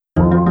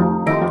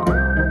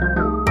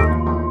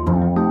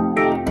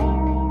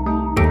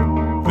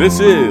This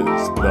is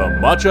the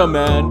Macha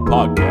Man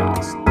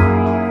Podcast.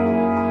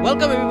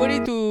 Welcome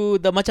everybody to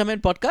the Macha Man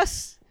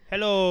Podcast.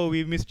 Hello,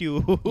 we missed you.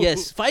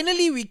 Yes,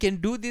 finally we can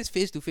do this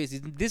face to face.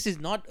 This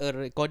is not a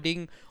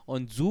recording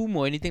on Zoom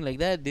or anything like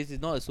that. This is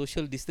not a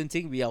social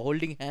distancing. We are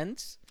holding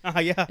hands.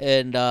 Yeah.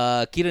 And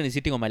Kiran is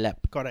sitting on my lap.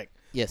 Correct.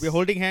 Yes. We're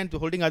holding hands, we're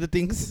holding other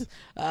things.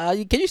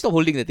 Can you stop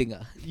holding the thing?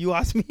 You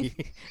asked me.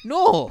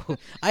 No,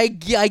 I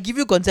give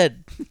you consent.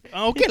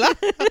 Okay lah.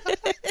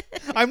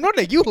 I'm not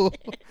like you.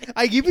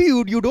 I give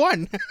you, you don't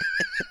want.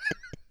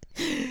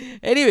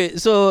 Anyway,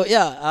 so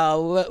yeah,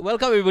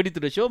 welcome everybody to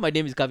the show. My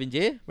name is Kavin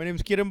J. My name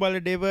is Kiran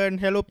Baladevan.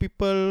 Hello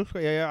people.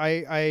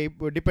 I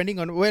depending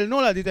on,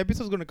 this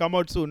episode is going to come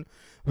out soon.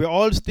 We're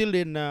all still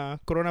in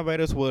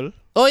coronavirus world.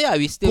 Oh yeah,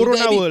 we still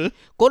world.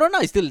 Corona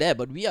is still there,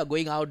 but we are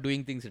going out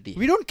doing things today.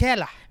 We don't care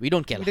lah. We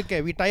don't care.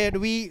 We tired.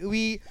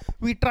 We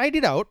tried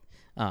it out.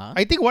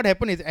 I think what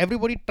happened is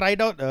everybody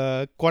tried out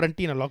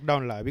quarantine or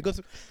lockdown lah,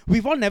 because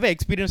we've all never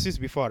experienced this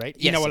before, right?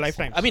 Yes, in our yes.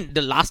 lifetime. I mean,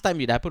 the last time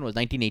it happened was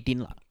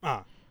 1918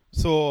 lah.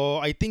 So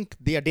I think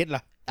they are dead lah.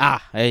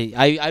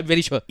 I'm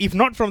very sure. If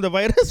not from the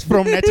virus,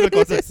 from natural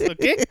causes,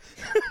 okay?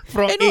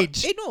 From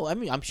age. I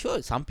mean, I'm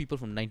sure some people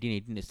from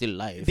 1918 are still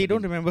alive. They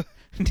don't remember.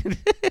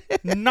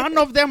 None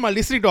of them are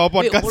listening to our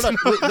podcast. Wait, hold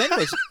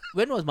on.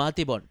 When was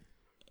Mahathir born?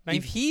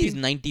 If he is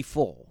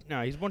 94.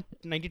 No, he's born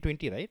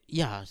 1920, right?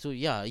 Yeah, so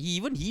yeah, he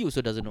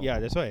also doesn't know. Yeah,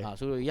 that's why.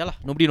 So yeah lah,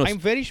 nobody knows. I'm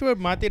very sure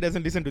Mahathir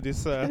doesn't listen to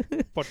this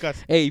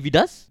podcast. Hey, if he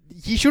does?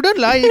 He shouldn't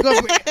lie. He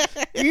got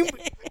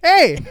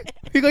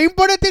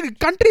important thing.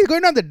 Country is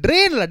going on the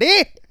drain lah,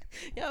 day.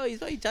 Yeah,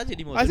 he's not in charge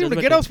anymore. Ask him to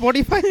get off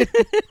Spotify.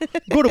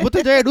 Go to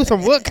Putrajaya, do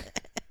some work.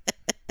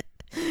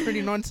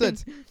 Pretty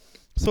nonsense.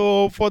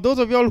 So for those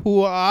of y'all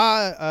who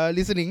are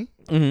listening,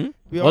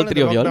 we are all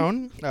three of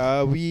lockdown.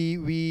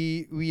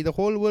 We the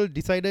whole world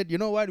decided, you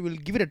know what, we'll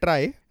give it a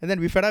try, and then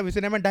we fed up. We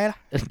said, "Never die lah."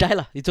 Die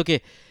lah. It's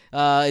okay.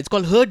 It's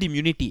called herd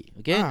immunity.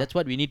 Okay, that's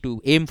what we need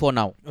to aim for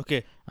now.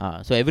 Okay.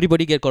 So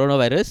everybody get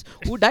coronavirus.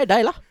 Who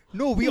die lah.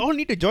 No, we all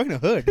need to join a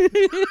herd.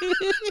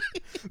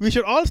 We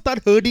should all start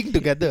herding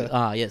together.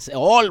 Yes,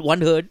 all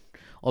one herd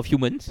of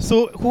humans.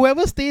 So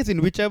whoever stays in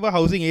whichever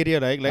housing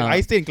area, right? Like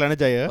I stay in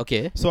Klanajaya.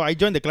 Okay. So I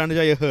join the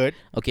Klanajaya herd.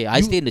 Okay,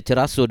 I stay in the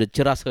Cheras, so the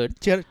Cheras herd.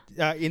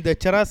 In the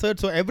Cheras herd.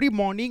 So every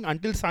morning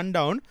until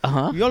sundown,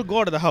 we all go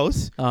out of the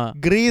house,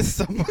 graze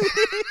some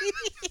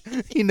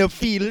in a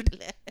field,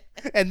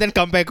 and then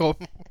come back home.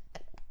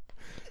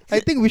 I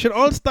think we should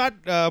all start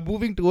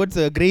moving towards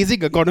a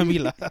grazing economy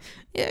lah.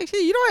 Yeah,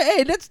 actually, you know,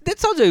 hey, that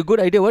sounds like a good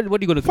idea. What are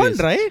you going to graze?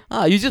 Fun, right?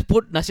 You just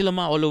put nasi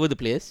lemak all over the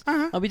place.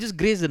 We just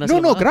graze the nasi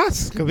lemak. No,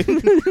 grass.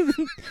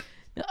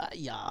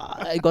 Yeah,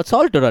 I got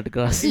salt or not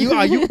grass.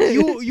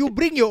 You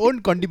bring your own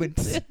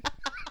condiments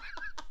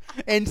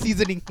and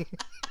seasoning.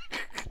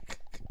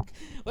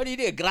 What do you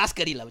do? A grass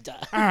curry lah,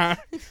 macha.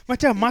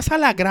 Macha,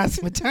 masala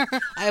grass, macha.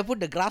 I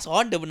put the grass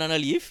on the banana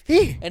leaf,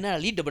 and then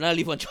I'll eat the banana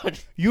leaf on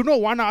shot. You know,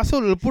 one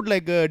asshole will put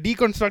like a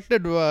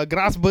deconstructed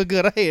grass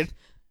burger, right?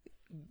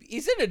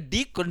 Isn't a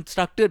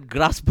deconstructed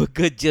grass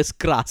burger just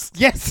grass?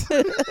 Yes.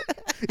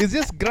 It's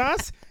just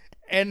grass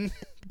and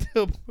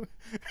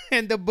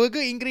the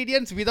burger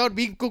ingredients without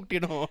being cooked, you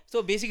know.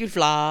 So basically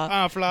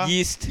flour,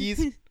 yeast,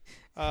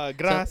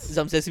 grass.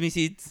 Some sesame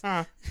seeds.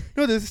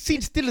 No, the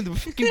seeds still in the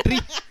fucking tree.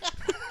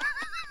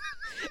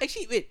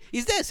 Actually, wait,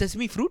 is there a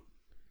sesame fruit?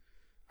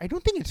 I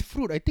don't think it's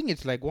fruit. I think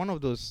it's like one of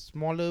those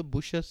smaller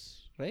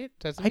bushes, right?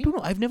 Sesame? I don't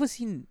know. I've never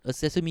seen a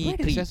sesame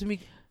tree.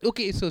 Sesame?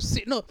 Okay, so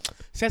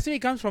sesame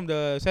comes from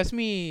the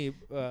sesame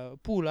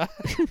pool.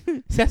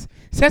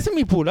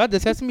 Sesame pool, the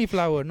sesame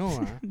flower. No.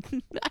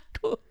 I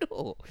don't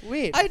know.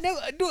 Wait. I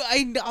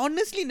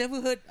honestly never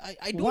heard.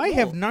 I don't know. Why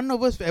have none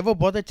of us ever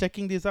bothered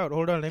checking this out?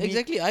 Hold on.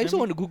 Exactly. I also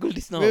want to Google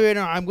this now. Wait.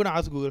 No, I'm going to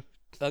ask Google.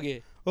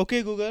 Okay.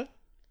 Okay, Google.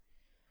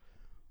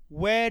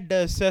 Where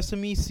does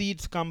sesame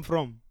seeds come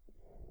from?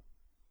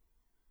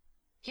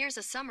 Here's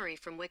a summary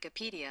from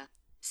Wikipedia.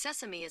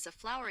 Sesame is a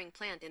flowering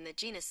plant in the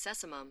genus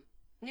Sesamum.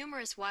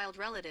 Numerous wild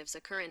relatives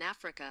occur in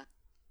Africa.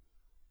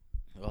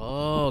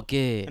 Oh,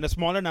 okay. And a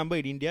smaller number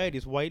in India. It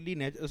is widely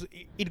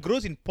it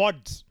grows in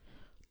pods.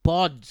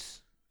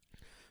 Pods.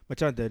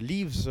 Machan, the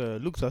leaves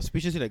look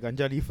suspiciously like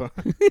ganja leaf.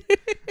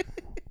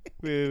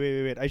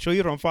 Wait. I show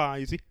you from far.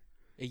 You see?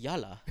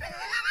 Yala.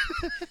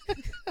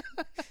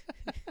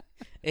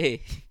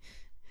 Hey.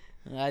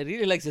 I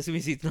really like sesame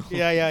seeds now.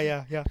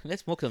 Yeah.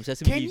 Let's smoke some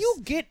sesame leaves. Can you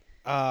get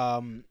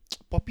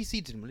poppy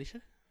seeds in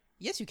Malaysia?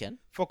 Yes, you can.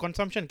 For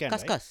consumption,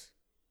 Kaskas.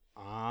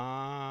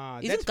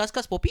 Right? Isn't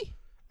kaskas poppy?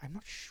 I'm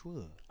not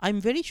sure.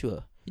 I'm very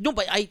sure. No,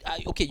 but I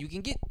okay, you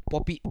can get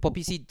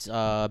poppy seeds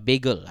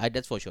bagel.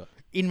 That's for sure.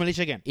 In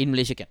Malaysia can? In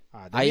Malaysia can.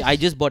 I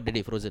just bought the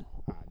day frozen.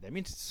 That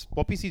means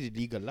poppy seeds is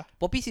legal lah.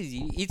 Poppy seeds,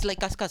 it's like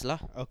kaskas lah.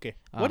 Okay.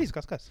 What is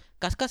kaskas?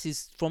 Kaskas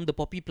is from the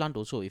poppy plant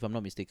also, if I'm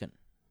not mistaken.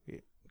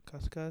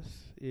 Kaskas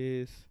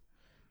is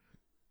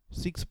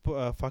 6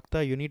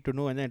 facta you need to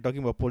know, and then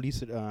talking about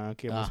police.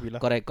 Okay, must be lah.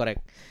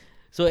 Correct.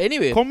 So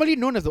anyway, commonly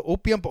known as the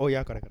opium. Oh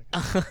yeah, correct.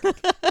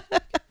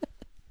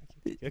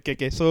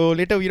 Okay. So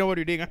later we know what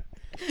we're doing.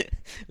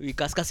 We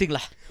kaskasing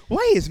lah.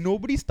 Why is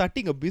nobody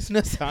starting a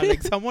business?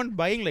 Like someone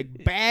buying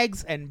like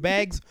bags and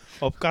bags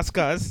of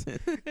kaskas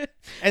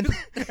and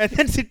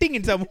then sitting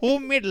in some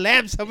homemade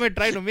lab somewhere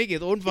trying to make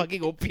his own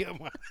fucking opium.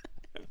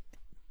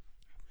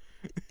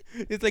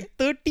 It's like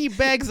 30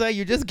 bags.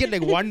 You just get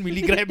like 1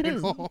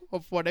 milligram,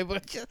 of whatever.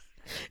 Just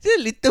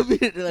a little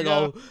bit. Like,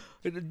 Yeah.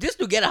 just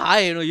to get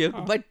high, you have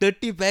to buy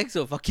 30 bags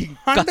of fucking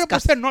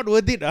 100% not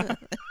worth it.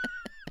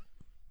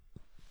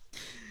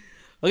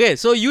 Okay,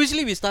 so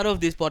usually we start off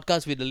this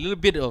podcast with a little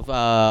bit of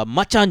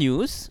Macha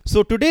news.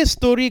 So today's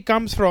story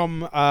comes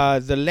from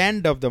the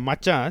land of the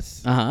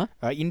Machas,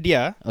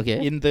 India, Okay.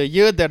 in the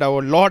year that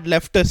our Lord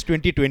left us,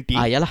 2020.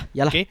 Yalla.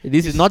 Okay.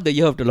 This is not the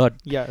year of the Lord.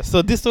 Yeah,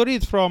 so this story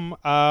is from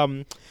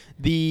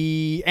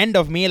the end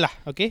of May.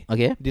 Okay.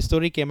 Okay. This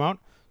story came out.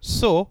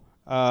 So,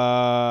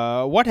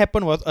 what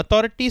happened was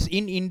authorities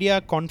in India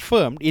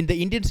confirmed in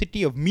the Indian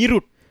city of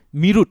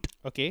Meerut.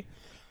 Okay.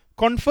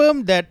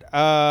 Confirmed that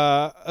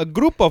a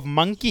group of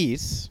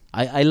monkeys.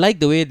 I like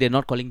the way they're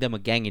not calling them a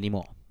gang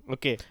anymore.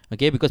 Okay.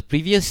 Okay, because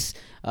previous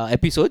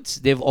episodes,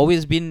 they've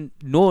always been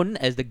known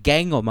as the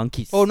gang of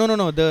monkeys. Oh, no.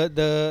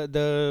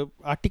 The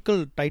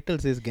article title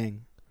says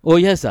gang. Oh,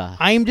 yes,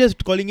 I'm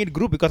just calling it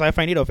group because I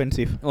find it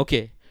offensive.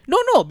 Okay.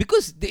 No,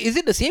 because is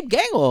it the same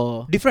gang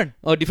or Different.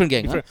 different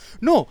gang? Different.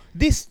 No,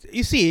 this,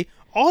 you see,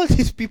 all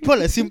these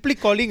people are simply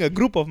calling a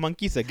group of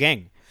monkeys a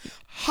gang.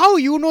 How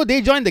you know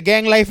they joined the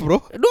gang life,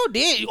 bro? No,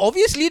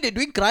 they're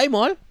doing crime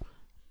all.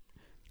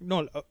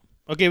 No.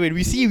 Okay, wait.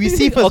 We see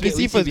first. Okay,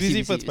 we see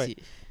first. we see.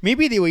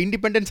 Maybe they were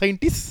independent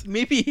scientists.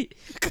 Maybe.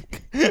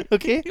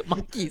 Okay.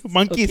 Monkeys.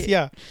 Monkeys, Okay.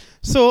 yeah.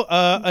 So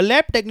a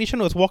lab technician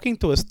was walking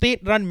to a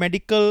state-run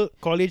medical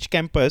college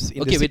campus.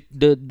 In Okay, wait.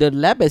 The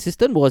lab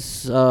assistant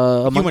was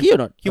a monkey or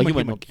not?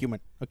 Human.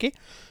 Okay.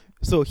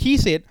 So he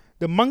said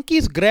the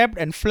monkeys grabbed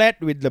and fled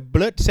with the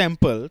blood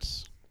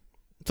samples.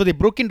 So they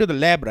broke into the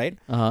lab, right?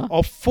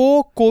 Of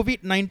 4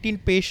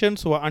 COVID-19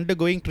 patients who are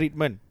undergoing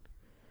treatment.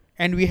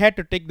 And we had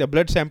to take the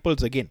blood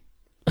samples again.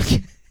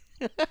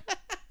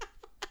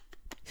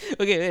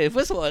 Okay, wait,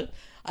 first of all,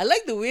 I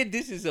like the way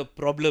this is a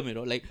problem,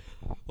 like,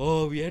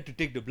 oh, we had to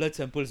take the blood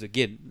samples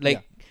again.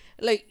 Like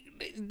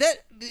that.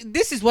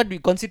 This is what we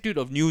constitute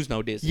of news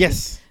nowadays.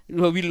 Yes.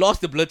 We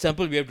lost the blood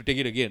sample, we have to take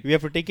it again. We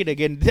have to take it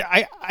again.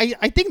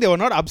 I think they were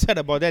not upset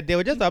about that. They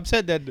were just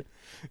upset that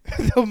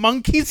the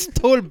monkeys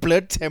stole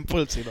blood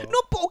samples,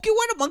 No, okay,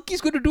 what are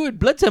monkeys going to do with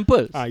blood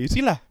samples? You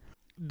see lah.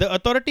 The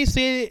authorities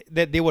say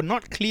that they were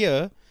not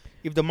clear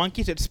if the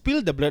monkeys had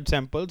spilled the blood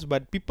samples,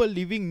 but people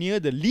living near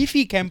the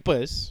leafy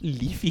campus.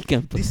 Leafy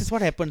campus. This is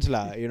what happens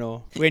lah,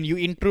 when you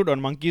intrude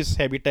on monkeys'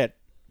 habitat.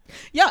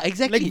 Yeah,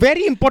 exactly. Like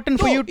very important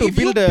for you to if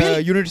build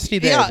a university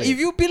there. Yeah, if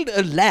you build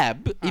a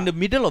lab in the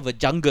middle of a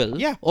jungle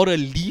or a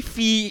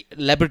leafy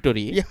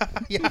laboratory.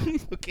 Yeah.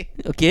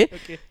 Okay.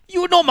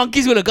 You know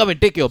monkeys will come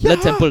and take your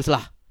blood samples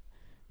lah.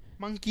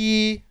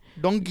 Monkey,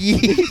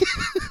 donkey,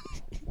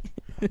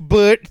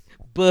 bird.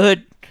 What?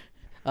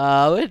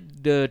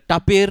 The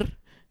tapir.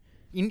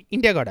 In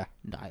India got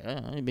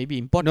Maybe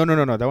import. No.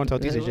 That one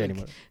Southeast Asia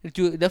anymore.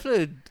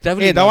 Definitely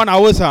traveling. Hey, that one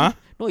ours, huh?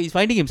 No, he's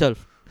finding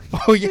himself.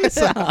 Oh, yes.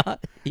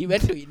 He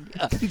went to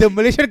India. The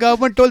Malaysian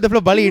government told the fellow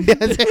Bali, India.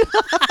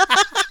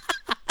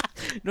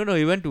 No,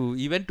 he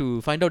went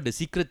to find out the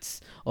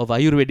secrets of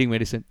Ayurvedic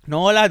medicine.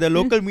 No lah, the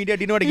local media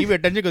didn't want to give you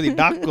attention because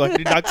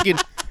he dark skin.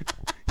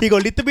 He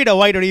got a little bit of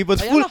white on it.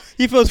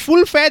 If he was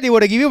full fat, they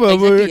would have given him a...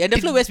 Exactly. And the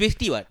fellow wears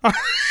vesti, what?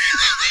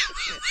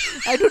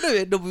 I don't know.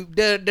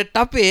 The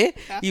tape,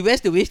 he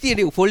wears the vesti and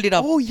he fold it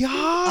up. Oh,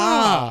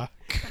 yeah.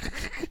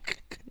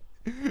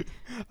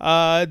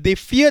 They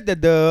feared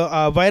that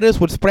the virus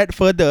would spread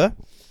further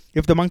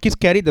if the monkeys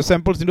carried the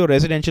samples into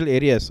residential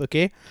areas.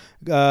 Okay,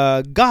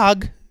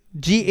 Garg,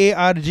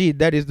 G-A-R-G,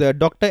 that is the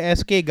Dr.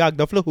 S.K. Garg,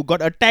 the fellow who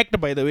got attacked,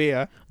 by the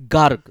way.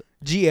 Garg.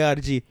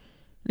 G-A-R-G.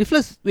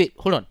 Wait,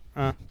 hold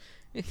on.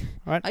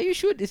 What? Are you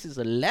sure this is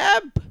a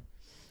lab?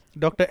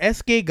 Dr.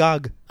 S.K.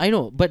 Garg. I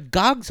know, but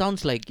Garg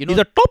sounds like, He's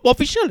a top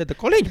official at the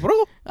college,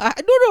 bro.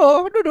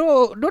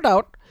 No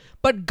doubt.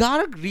 But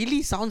Garg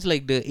really sounds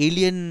like the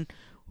alien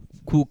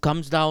who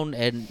comes down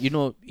and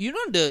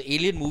the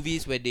alien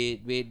movies where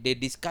they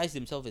disguise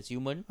themselves as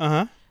human,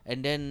 and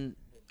then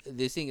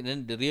they sing, and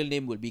then the real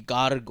name will be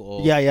Garg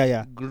or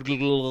Yeah.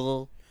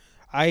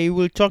 I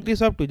will chalk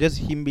this up to just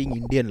him being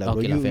Indian, lah.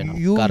 Okay, fair enough.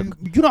 You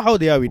know how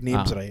they are with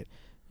names, right?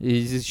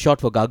 This is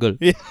short for gargle.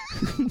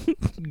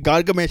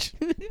 Gargamesh.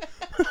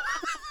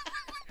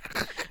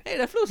 Hey,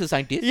 that flow's a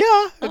scientist.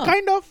 Yeah,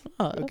 kind of.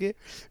 Okay.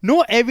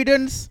 No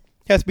evidence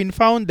has been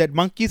found that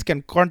monkeys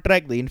can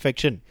contract the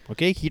infection.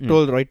 Okay, he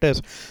told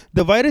Reuters.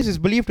 The virus is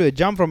believed to have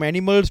jumped from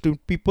animals to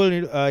people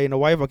in a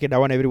wife. Okay, that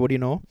one everybody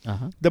know.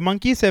 The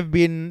monkeys have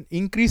been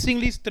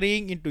increasingly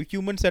straying into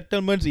human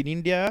settlements in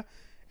India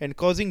and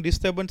causing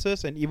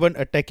disturbances and even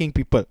attacking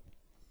people.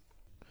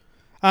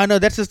 No,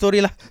 that's the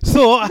story lah.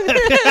 So,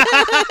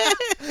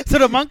 so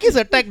the monkeys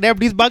attacked them.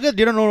 These buggers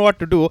didn't know what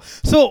to do.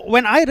 So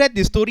when I read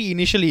this story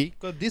initially,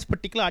 because this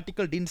particular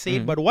article didn't say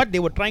it, but what they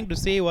were trying to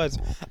say was,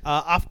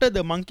 after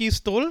the monkeys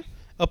stole,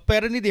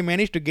 apparently they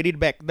managed to get it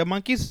back. The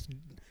monkeys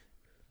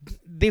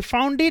they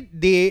found it.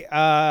 They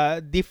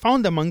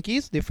found the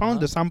monkeys. They found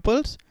the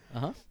samples.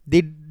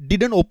 They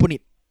didn't open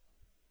it.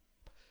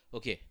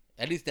 Okay,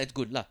 at least that's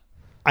good lah.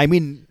 I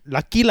mean,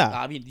 lucky lah.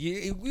 I mean,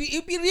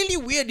 it'd be really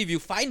weird if you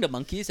find the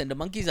monkeys and the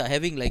monkeys are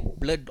having like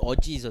blood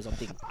orgies or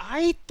something.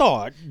 I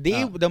thought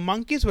the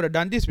monkeys would have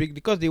done this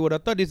because they would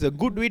have thought it's a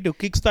good way to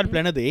kickstart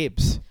Planet of the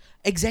Apes.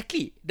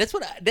 Exactly. That's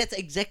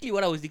exactly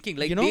what I was thinking.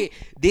 Like, You know?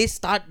 they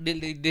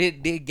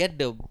get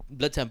the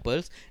blood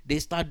samples. They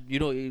start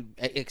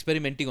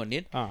experimenting on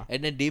it,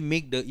 and then they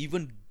make the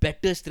even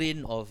better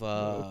strain of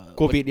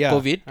COVID. Yeah.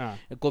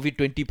 COVID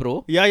 20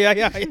 Pro.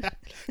 Yeah.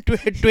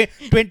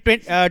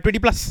 20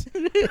 plus.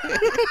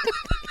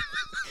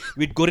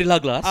 With Gorilla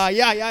Glass.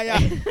 Yeah.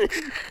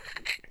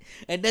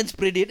 And then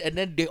spread it, and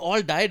then they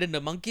all died, and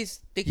the monkeys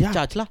take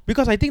charge lah.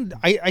 Because I think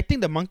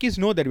the monkeys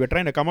know that we're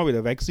trying to come up with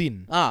a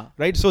vaccine.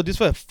 Right? So this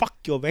was fuck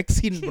your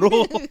vaccine,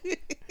 bro. They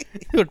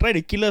were trying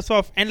to kill us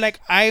off. And like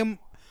I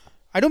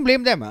don't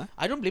blame them.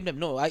 I don't blame them.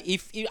 No,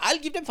 if I'll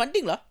give them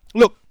funding lah.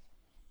 Look,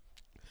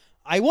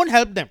 I won't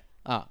help them.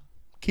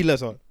 Kill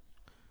us all.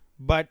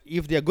 But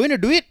if they're going to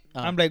do it,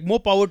 I'm like, more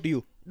power to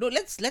you. No,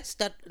 let's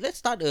start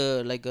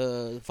like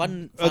a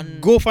fun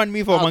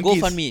GoFundMe for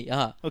monkeys.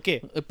 GoFundMe.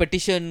 Okay. A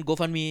petition,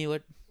 GoFundMe,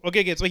 what?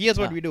 Okay. So here's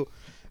what we do.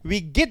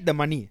 We get the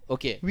money.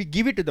 Okay. We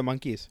give it to the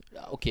monkeys.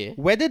 Okay.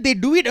 Whether they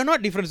do it or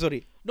not, different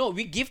story. No,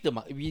 we give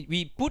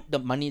we put the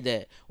money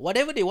there.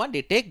 Whatever they want,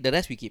 they take. The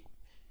rest we keep.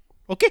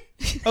 Okay.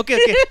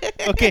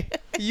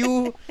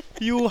 You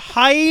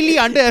highly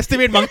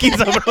underestimate monkeys,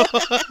 bro.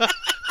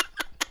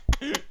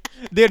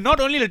 They not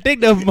only they'll take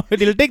the money,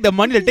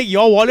 they'll take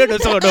your wallet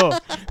also, no,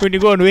 when you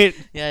go and wait.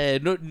 Yeah,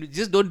 no,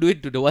 just don't do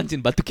it to the ones in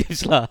Batu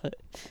Caves lah.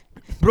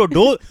 Bro,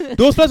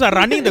 those fellas are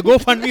running the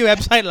GoFundMe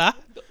website lah.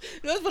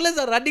 Those fellas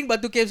are running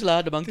Batu Caves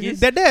lah, the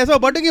monkeys. That day I saw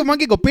Batu Cave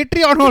monkey go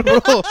Patreon all,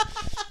 bro.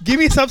 Give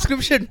me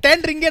subscription,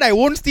 10 ringgit, I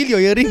won't steal your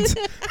earrings.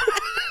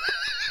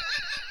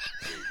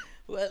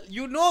 Well,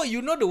 you know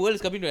the world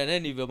is coming to an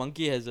end if a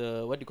monkey has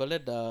what do you call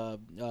it?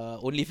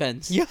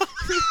 OnlyFans. Yeah.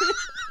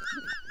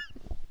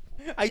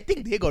 I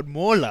think they got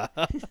more lah.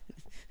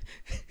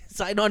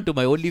 Sign on to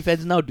my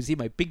OnlyFans now to see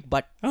my pink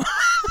butt.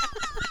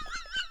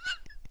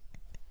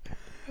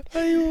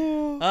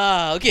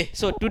 Okay.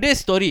 So today's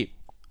story.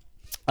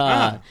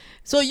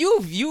 So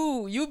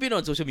you've been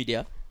on social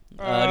media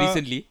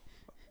recently.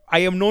 I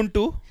am known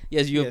to.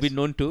 Yes, you have been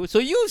known to. So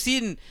you've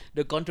seen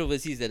the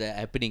controversies that are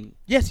happening.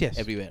 Yes.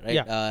 Everywhere, right?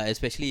 Yeah.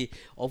 Especially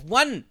of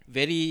one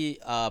very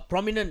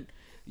prominent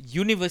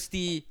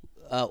university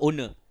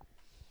owner.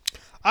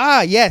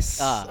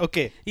 Yes.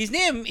 Okay. His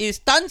name is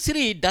Tan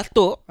Sri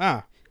Dato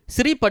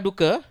Sri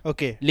Paduka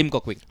Lim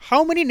Kok.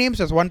 How many names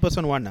does one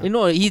person want? You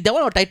know, he's the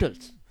one of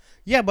titles.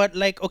 Yeah, but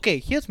like, okay,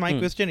 here's my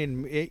question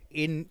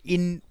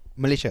in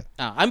Malaysia.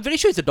 I'm very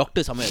sure it's a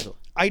doctor somewhere. Though.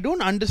 I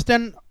don't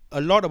understand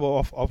a lot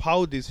of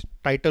how these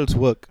titles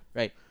work.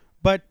 Right.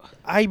 But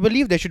I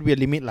believe there should be a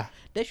limit lah.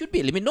 There should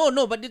be a limit.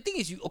 No, but the thing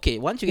is,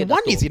 once you get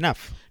one Dato, is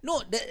enough.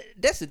 No,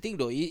 that's the thing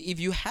though. If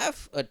you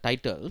have a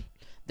title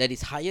that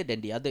is higher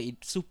than the other, it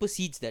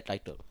supersedes that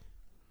title.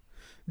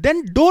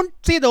 Then don't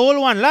say the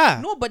whole one lah.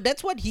 No, but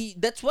that's what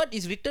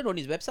is written on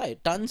his website.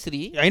 Tan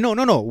Sri. I know.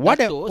 No. What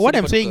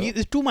I'm saying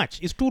is too much.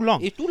 It's too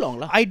long. It's too long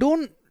lah. I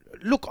don't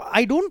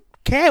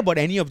care about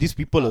any of these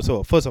people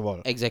also, first of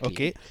all. Exactly.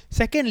 Okay.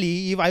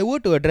 Secondly, if I were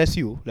to address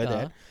you like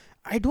that,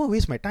 I don't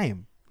waste my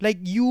time. Like,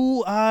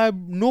 you are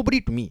nobody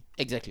to me.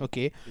 Exactly.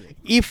 Okay.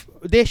 If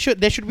there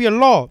should be a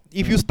law.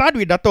 If you start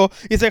with Dato,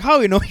 it's like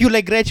how you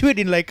like graduate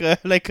in like a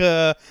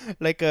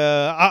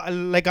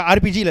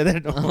RPG like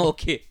that. No?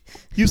 Okay.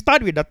 You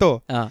start with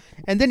Dato,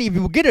 and then if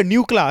you get a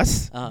new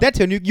class, that's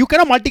your new. You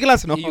cannot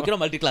multi-class, no. You cannot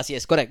multi-class.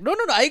 Yes, correct. No.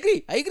 I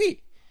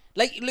agree.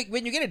 Like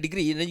when you get a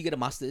degree and then you get a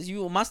master's,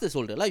 you a master's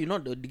holder, you're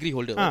not a degree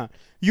holder. Right?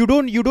 You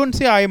don't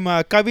say I'm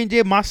Kavin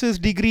J master's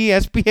degree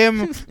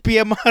SPM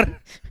PMR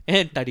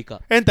and Tadika.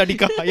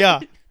 Yeah.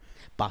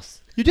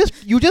 Pass. You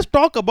just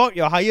talk about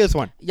your highest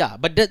one. Yeah,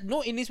 but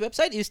in his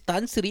website is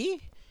Tan Sri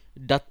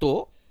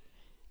Dato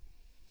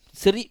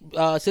Sri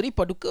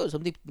Paduka or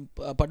something,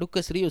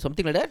 Paduka Sri or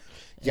something like that.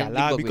 Yeah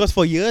lah, because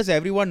for years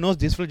everyone knows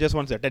this fool just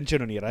wants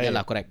attention only, right? Yeah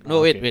lah, correct. No,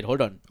 wait,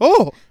 hold on.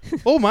 Oh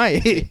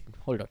my.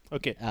 Hold on.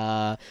 Okay.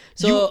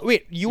 So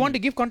you want to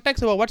give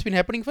context about what's been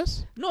happening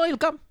first? No, it'll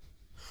come.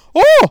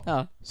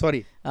 Oh,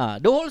 sorry.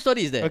 The whole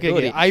story is there.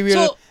 Okay. I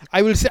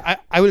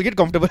will get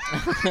comfortable.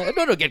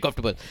 No, get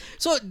comfortable.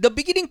 So the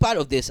beginning part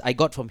of this I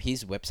got from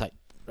his website,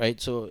 right?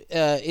 So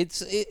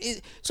it's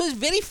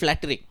very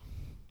flattering.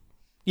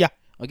 Yeah.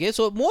 Okay,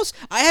 so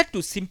I had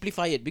to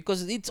simplify it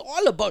because it's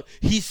all about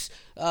his,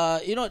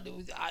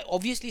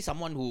 obviously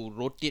someone who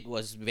wrote it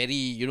was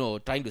very,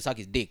 trying to suck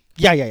his dick.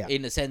 Yeah.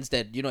 In a sense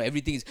that,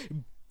 everything is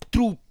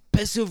through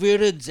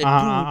perseverance and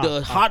through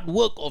the hard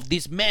work of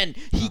this man,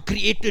 he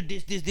created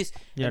this.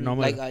 Yeah, and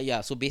normal.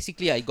 So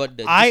basically I got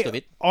the gist of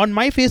it. On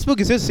my Facebook,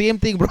 it says same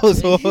thing, bro.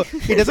 So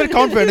it doesn't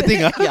count for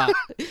anything. Yeah.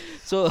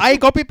 So I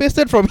copy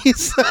pasted from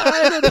his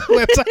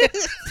website.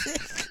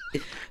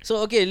 So,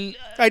 okay.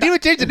 I didn't even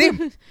change the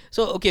name.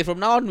 So, okay, from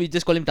now on, we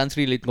just call him Tan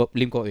Sri Lim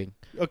Kok.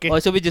 Okay. Or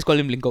so we just call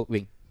him Lim Kok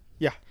Wing.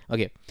 Yeah.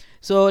 Okay.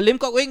 So Lim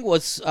Kok Wing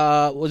was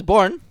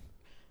born,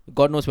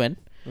 God knows when.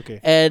 Okay.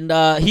 And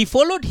he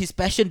followed his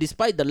passion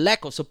despite the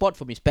lack of support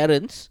from his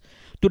parents,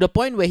 to the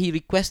point where he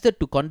requested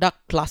to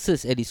conduct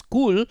classes at his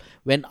school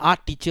when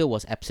art teacher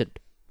was absent.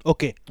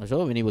 Okay.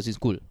 So when he was in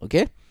school,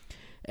 okay.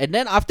 And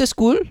then after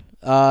school,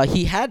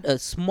 he had a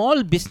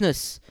small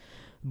business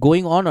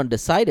going on the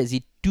side as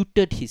he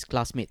tutored his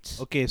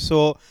classmates. Okay.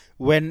 So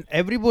when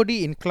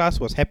everybody in class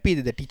was happy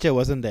that the teacher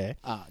wasn't there,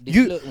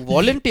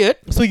 Volunteered.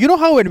 So you know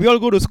how when we all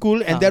go to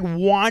school and that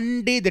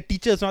one day the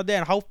teacher is not there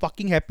and how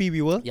fucking happy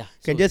we were? Yeah.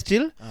 Can just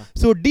chill.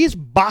 So this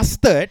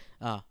bastard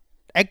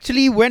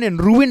actually went and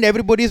ruined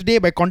everybody's day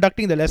by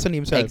conducting the lesson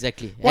himself.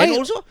 Exactly. Why? And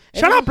also,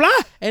 Shut up,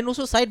 lah. And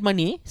also side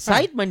money,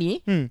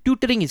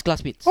 tutoring his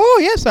classmates. Oh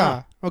yes,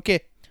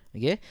 okay.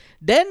 Okay.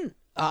 Then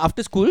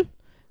after school,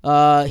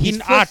 his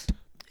in art.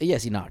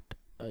 Yes, in art.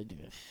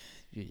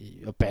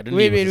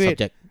 Apparently, it was a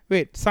subject.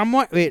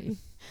 Wait.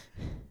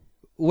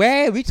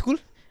 Where? Which school?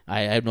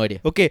 I have no idea.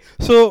 Okay,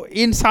 so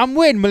in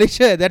somewhere in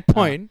Malaysia at that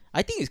point,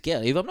 I think it's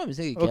Kerala. If I'm not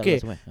mistaken, okay,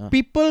 somewhere.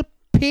 people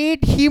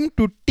paid him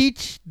to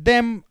teach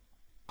them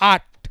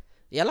art.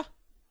 Yeah lah.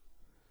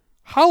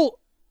 How?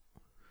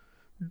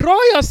 Draw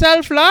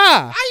yourself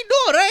lah. I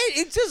know, right?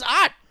 It's just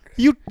art.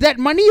 That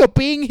money you're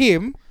paying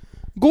him,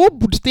 go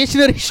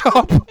stationery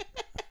shop,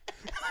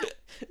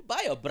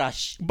 Buy a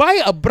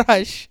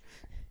brush.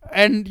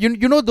 and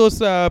you know those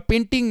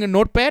painting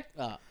notepad,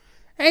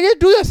 and just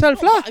do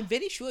yourself No, lah. but I'm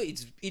very sure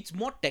it's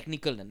more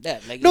technical than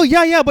that. Like No,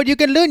 yeah, but you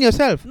can learn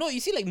yourself. No, you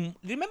see, like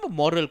remember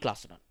moral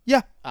class or not?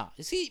 Yeah.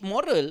 You see,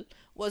 moral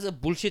was a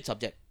bullshit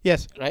subject,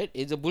 Yes. right?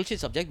 It's a bullshit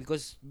subject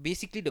because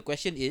basically the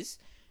question is,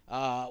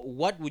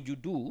 what would you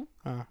do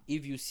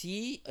if you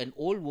see an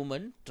old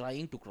woman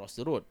trying to cross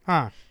the road?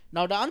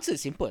 Now the answer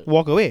is simple.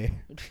 Walk away.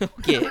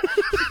 Okay.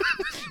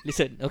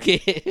 Listen, okay.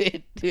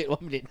 wait 1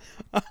 minute.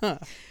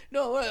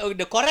 No,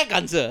 the correct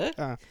answer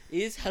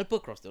is help her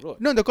cross the road.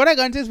 No, the correct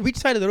answer is which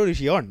side of the road is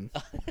she on?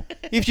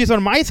 If she's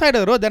on my side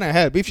of the road, then I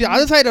help. If she's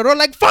other side of the road,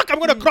 like fuck, I'm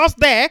gonna cross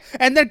there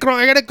and then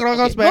I gotta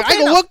cross back.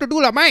 I got work to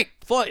do, lah, mate.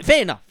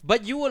 Fair enough.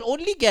 But you will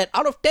only get,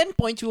 out of 10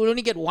 points, you will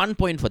only get 1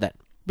 point for that.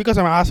 Because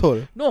I'm an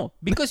asshole. No,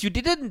 because you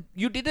didn't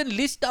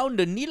list down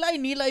the Nilai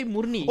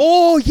Murni.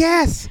 Oh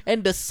yes.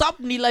 And the sub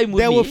Nilai Murni.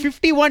 There were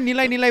 51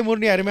 Nilai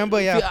Murni. I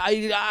remember. Yeah.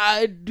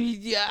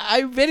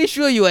 I'm very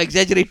sure you are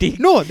exaggerating.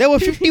 No, there were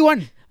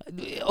 51.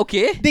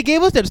 Okay. They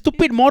gave us that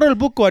stupid moral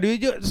book.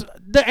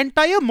 The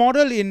entire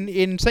moral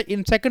in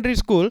secondary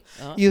school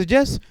is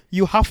just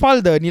you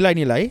hafal the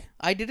Nilai.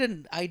 I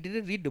didn't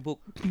read the book.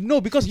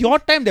 No, because your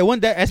time there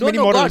weren't as many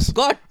morals.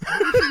 God.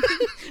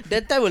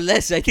 That time was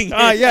less, I think.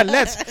 Yeah,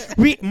 less.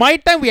 My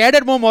time we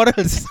added more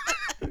morals.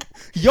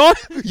 Your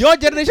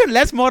generation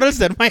less morals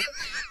than mine.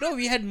 No,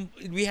 we had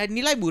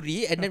Nilai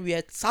Muri and then we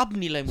had sub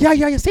Nilai Muri.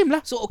 Yeah, same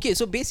lah. So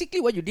basically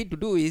what you need to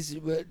do is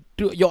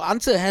your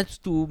answer has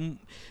to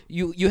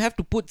you have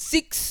to put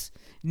 6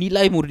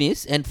 Nilai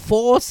Murnis and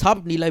 4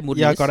 sub Nilai Murnis.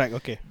 Yeah, correct.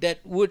 Okay.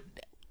 That would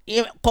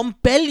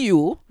compel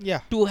you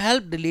to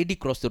help the lady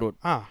cross the road.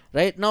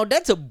 Right? Now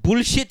that's a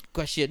bullshit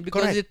question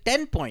because it's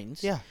 10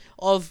 points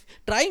of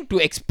trying to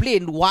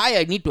explain why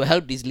I need to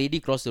help this lady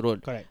cross the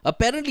road. Correct.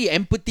 Apparently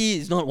empathy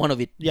is not one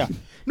of it. Yeah.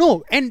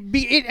 No, and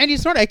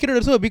it's not accurate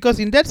also because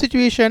in that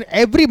situation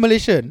every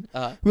Malaysian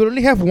will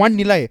only have one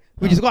nilai,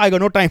 which is I got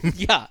no time.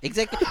 Yeah,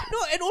 exactly. No,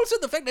 and also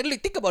the fact that,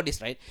 like, think about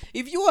this, right?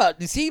 If you are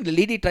seeing the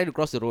lady trying to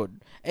cross the road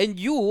and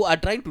you are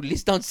trying to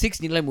list down 6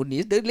 Nilai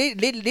Murnis, the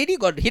lady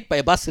got hit by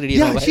a bus already.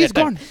 Yeah, she's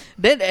gone.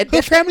 Then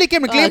her family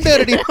came and claimed her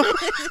already.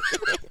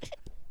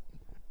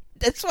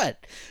 That's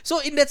what. So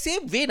in that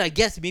same vein, I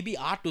guess maybe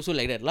art also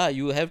like that lah.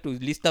 You have to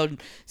list down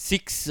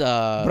 6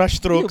 brush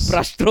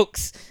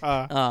strokes.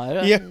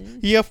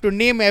 You have to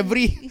name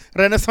every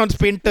Renaissance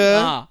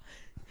painter.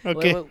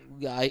 Okay. Well,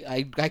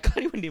 I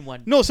can't even name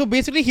one. No, so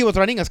basically he was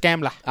running a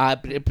scam lah.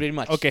 Pretty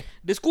much. Okay.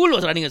 The school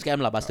was running a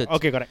scam lah, bastards.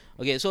 Okay, correct.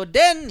 Okay, so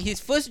then his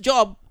first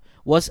job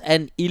was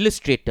an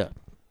illustrator,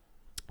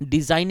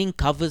 designing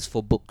covers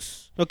for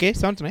books. Okay,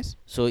 sounds nice.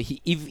 So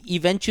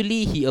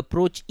eventually he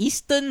approached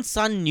Eastern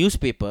Sun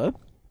newspaper.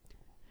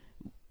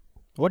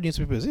 What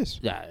newspaper is this?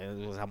 Yeah,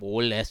 it was some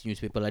old ass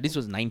newspaper. This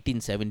was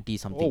 1970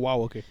 something. Oh wow,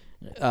 okay.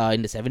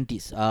 In the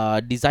 70s,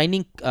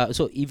 designing.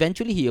 So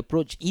eventually he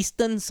approached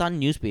Eastern Sun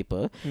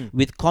newspaper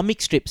with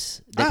comic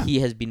strips that he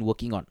has been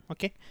working on.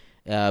 Okay.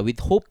 With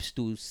hopes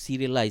to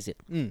serialize it.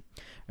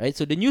 Right.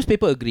 So the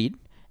newspaper agreed,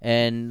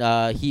 and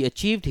he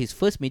achieved his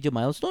first major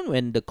milestone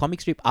when the comic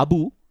strip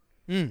ABU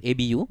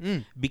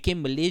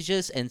became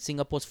Malaysia's and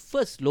Singapore's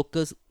first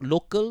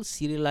local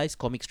serialized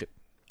comic strip.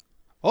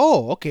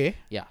 Oh, okay.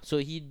 Yeah, so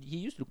he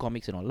used to do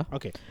comics and all lah.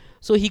 Okay.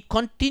 So he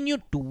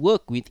continued to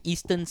work with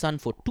Eastern Sun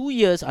for 2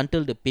 years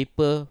until the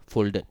paper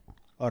folded.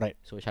 Alright.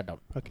 So shut down.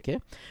 Okay.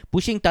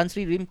 Pushing Tan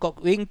Sri Lim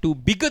Kok Wing to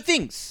bigger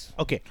things.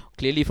 Okay.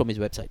 Clearly from his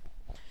website.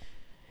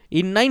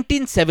 In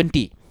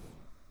 1970,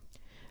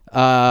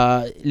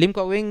 Lim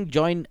Kok Wing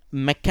joined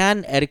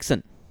McCann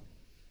Erickson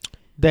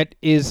That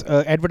is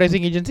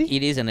advertising agency?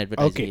 It is an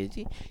advertising Okay.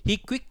 agency. He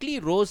quickly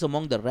rose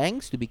among the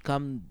ranks to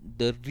become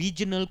the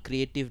regional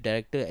creative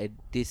director at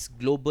this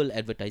global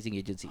advertising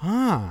agency.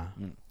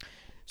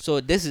 So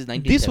this is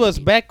 1970. This was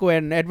back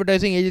when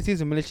advertising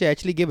agencies in Malaysia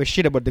actually gave a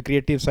shit about the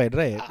creative side,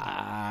 right?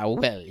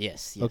 Well,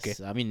 yes. Okay.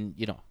 I mean,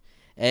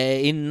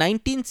 in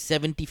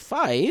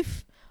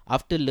 1975,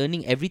 after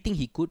learning everything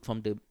he could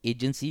from the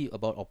agency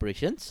about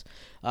operations,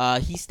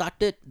 he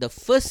started the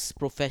first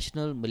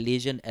professional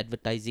Malaysian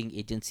advertising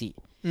agency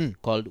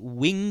called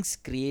Wings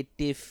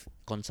Creative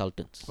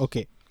Consultants.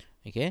 Okay.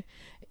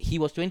 He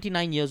was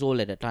 29 years old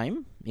at the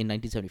time in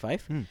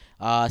 1975,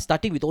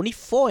 starting with only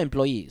 4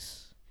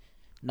 employees.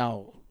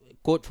 Now,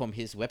 quote from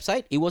his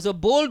website, it was a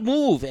bold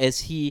move as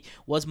he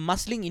was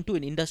muscling into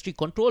an industry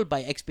controlled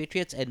by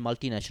expatriates and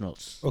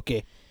multinationals.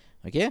 Okay.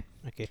 Okay?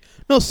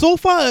 No, so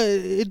far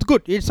it's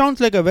good. It sounds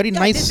like a very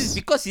nice. This is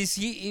because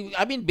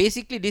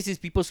basically this is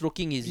people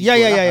stroking his Yeah.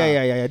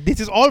 ego. This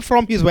is all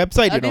from his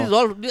website, This is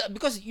all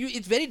because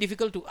it's very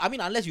difficult to. I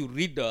mean, unless you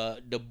read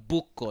the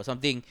book or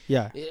something.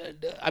 Yeah.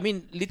 I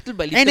mean, little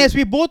by little. And as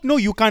we both know,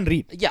 you can't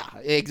read. Yeah,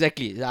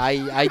 exactly.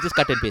 I just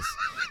cut and paste.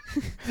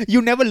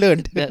 You never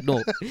learned.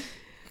 No.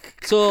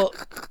 So,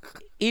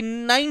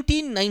 in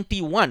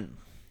 1991.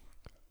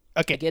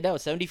 Okay, that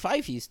was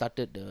 75. He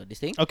started this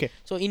thing. Okay.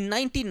 So in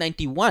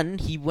 1991,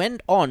 he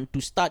went on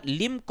to start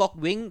Lim Kok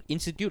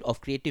Institute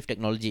of Creative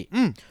Technology,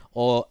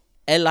 or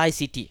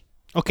LICT.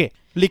 Okay.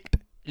 Leaked.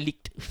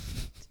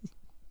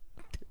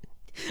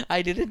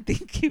 I didn't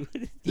think he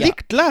would.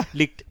 Leaked lah.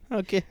 Leaked.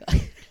 Okay.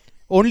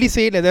 Only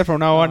say it like that from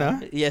now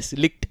on. Yes,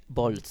 licked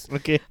balls.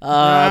 Okay.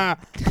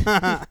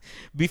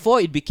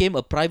 Before it became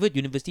a private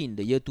university in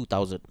the year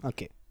 2000.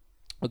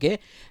 Okay.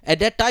 At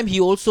that time,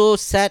 he also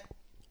sat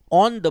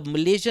on the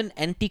Malaysian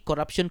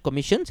Anti-Corruption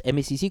Commission's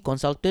MACC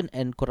Consultant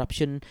and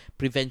Corruption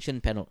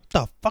Prevention Panel.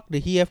 The fuck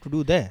did he have to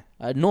do there?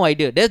 No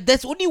idea.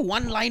 There's only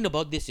one line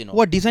about this,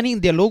 What, designing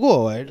their logo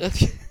or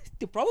what?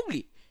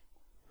 Probably.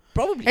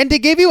 And they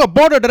gave you a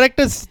board of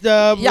directors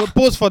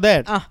post for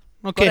that.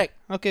 Okay. Correct.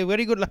 Okay,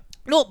 very good lah.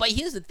 No, but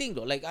here's the thing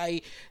though.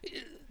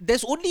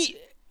 There's only,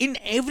 in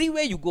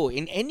everywhere you go,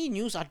 in any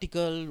news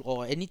article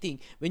or anything,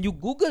 when you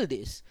Google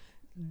this,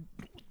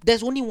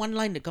 there's only one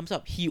line that comes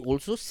up. He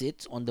also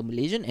sits on the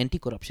Malaysian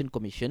Anti-Corruption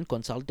Commission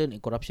Consultant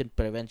and Corruption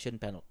Prevention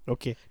Panel.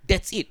 Okay.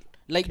 That's it.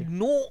 There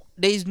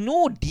is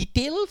no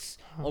details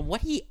on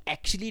what he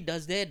actually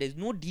does there. There's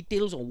no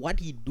details on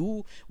what he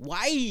do,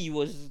 why he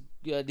was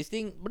this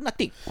thing, but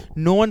nothing.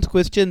 No one's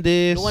questioned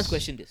this.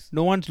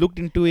 No one's looked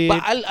into it.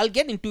 But I'll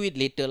get into it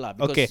later lah,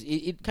 because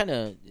it kind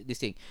of this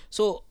thing.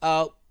 So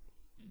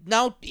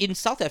now in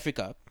South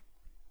Africa,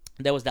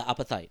 there was the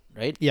apartheid,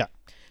 right? Yeah.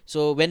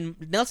 So when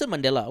Nelson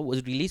Mandela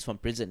was released from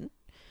prison,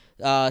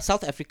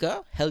 South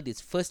Africa held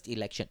its first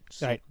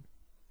elections. Right.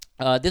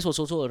 This was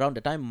also around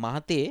the time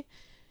Mahathir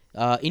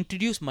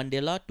introduced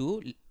Mandela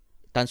to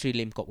Tan Sri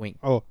Lim Kok Wing.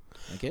 Oh.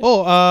 Okay.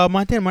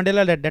 Mahathir and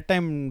Mandela at that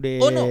time they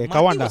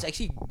Mahathir was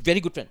actually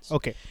very good friends.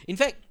 Okay. In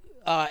fact,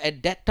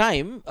 at that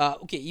time,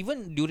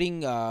 even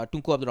during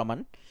Tunku Abdul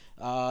Rahman,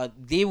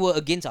 they were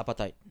against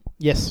apartheid.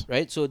 Yes.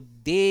 Right? So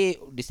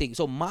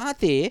So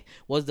Mahathir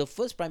was the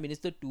first prime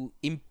minister to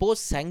impose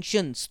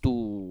sanctions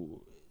to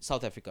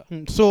South Africa.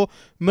 So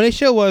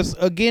Malaysia was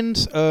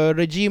against a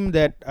regime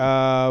that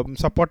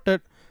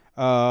supported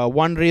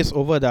one race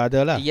over the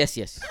other lah. Yes.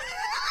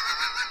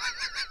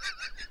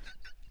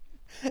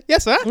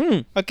 Yes, huh?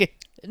 Okay.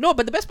 No,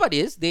 but the best part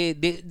is they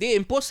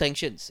imposed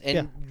sanctions,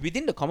 and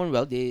within the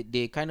Commonwealth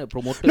they kind of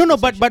promoted. No,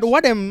 but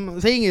what I'm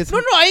saying is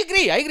I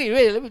agree.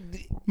 Wait,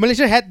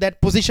 Malaysia had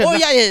that position.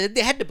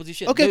 They had the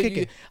position.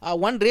 Okay.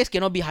 One race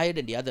cannot be higher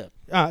than the other.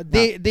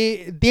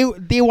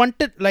 They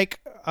wanted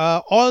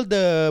all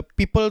the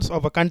peoples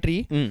of a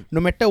country,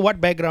 no matter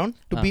what background,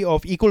 to be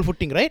of equal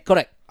footing, right?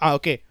 Correct.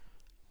 Okay.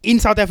 In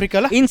South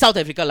Africa lah. In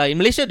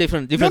Malaysia,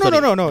 different.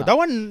 No. That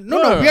one.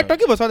 No. We are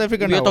talking about South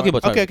Africa now. We are talking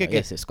about South Okay. Africa.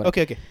 Yes, correct.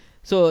 Okay.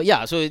 So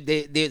so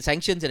they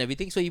sanctions and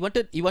everything. So he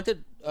wanted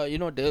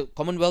the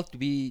Commonwealth to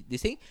be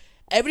this thing.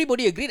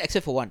 Everybody agreed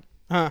except for one.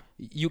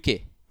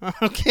 UK.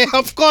 Okay,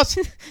 of course.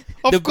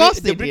 Of course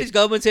the British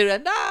government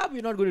said, nah,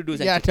 we're not going to do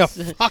sanctions.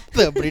 Yeah, fuck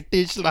the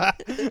British lah.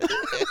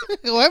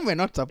 Why am I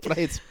not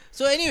surprised?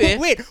 So anyway,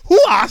 wait, who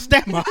asked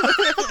them?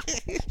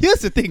 Here's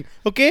the thing,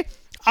 okay?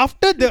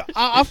 After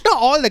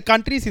all the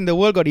countries in the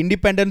world got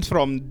independence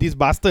from these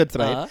bastards,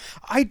 right?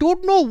 I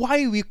don't know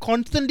why we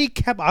constantly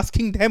kept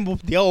asking them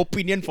of their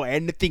opinion for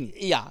anything.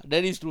 Yeah,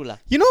 that is true lah.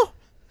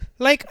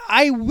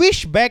 I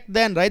wish back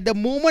then, right? The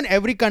moment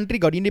every country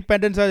got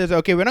independence, I said,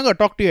 okay, we're not gonna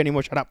talk to you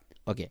anymore. Shut up.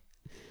 Okay.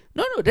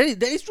 No,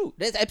 that is true.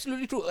 That's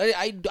absolutely true.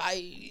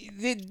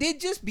 They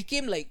just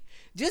became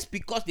just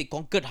because they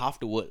conquered half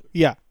the world.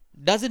 Yeah.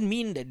 Doesn't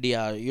mean that they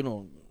are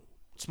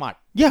smart.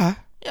 Yeah.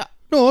 Yeah.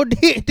 No,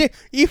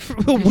 if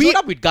we showed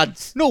up with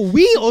guns. No,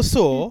 we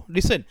also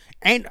listen,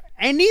 and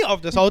any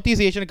of the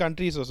Southeast Asian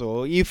countries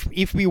also,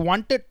 if we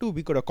wanted to,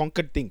 we could have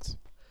conquered things.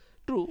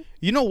 True.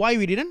 You know why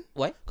we didn't?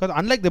 Why? Because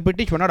unlike the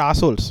British, we're not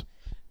assholes.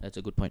 That's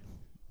a good point.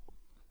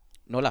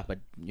 No lah,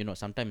 but you know,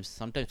 sometimes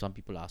some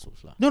people are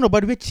assholes lah. No,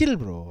 but we're chill,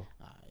 bro.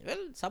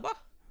 Well, Sabah.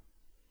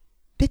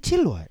 They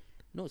chill, what?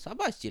 No,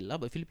 Sabah is chill lah,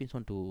 but Philippines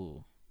want to,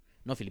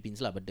 not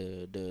Philippines lah, but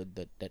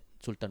that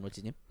Sultan, what's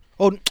his name?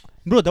 Oh,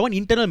 bro, that one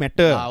internal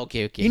matter.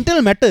 Okay.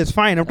 Internal matter is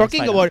fine. I'm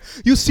talking fine, about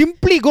you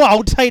simply go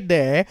outside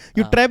there,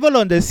 you travel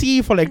on the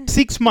sea for like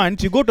 6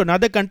 months, you go to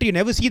another country, you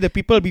never see the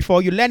people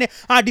before, you land.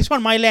 This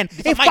one my land.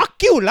 Hey,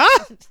 fuck you, lah,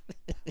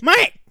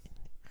 Mike.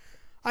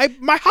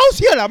 My house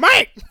here, lah,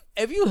 Mike.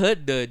 Have you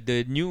heard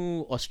the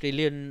new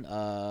Australian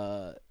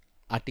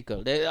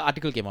article? The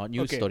article came out,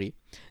 news story,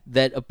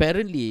 that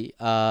apparently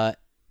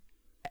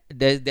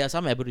there are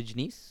some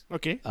Aborigines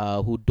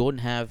who don't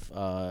have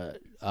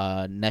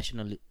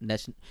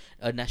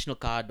national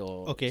card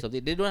or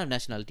something. They don't have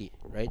nationality,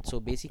 right?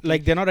 So basically,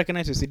 like they're not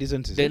recognized as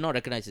citizens. They're not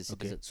recognized as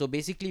citizens. So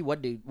basically,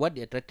 what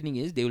they're threatening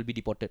is they will be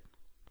deported.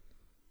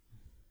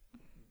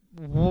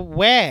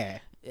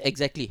 Where?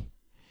 Exactly.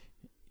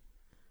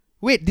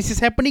 Wait, this is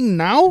happening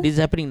now? This is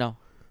happening now.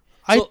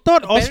 I So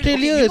thought apparently-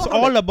 Australia okay, you is know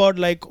how all that- about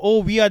like,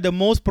 we are the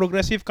most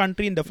progressive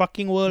country in the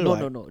fucking world.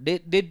 No.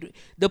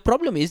 The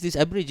problem is these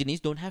Aborigines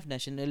don't have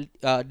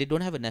they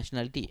don't have a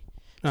nationality,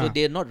 so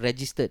they are not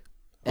registered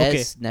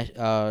as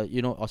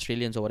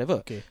Australians or whatever.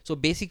 Okay. So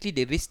basically,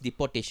 they risk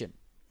deportation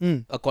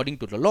according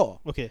to the law.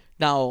 Okay.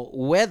 Now,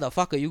 where the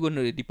fuck are you going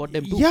to deport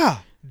them to?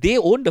 Yeah. They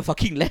own the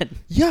fucking land.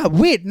 Yeah,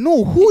 wait,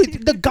 no,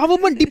 the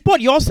government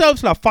deport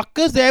yourselves, lah,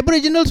 fuckers. The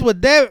Aboriginals were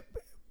there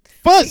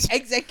first.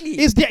 Exactly.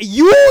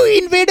 You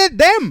invaded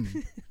them.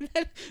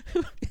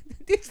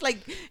 It's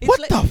like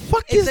What the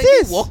fuck it's is like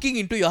this? You walking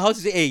into your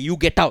house and say, "Hey, you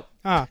get out."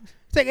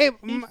 It's like, hey,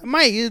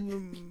 my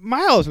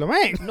house, lah,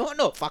 Mike. No,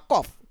 fuck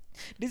off.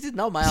 This is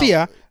now my See,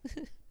 house.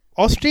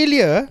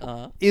 Australia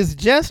is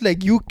just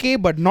like UK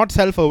but not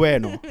self-aware,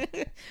 no.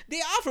 They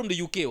are from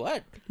the UK,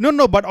 what?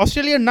 No, but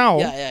Australia now,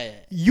 Yeah.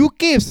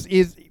 UK is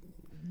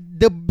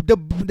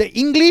the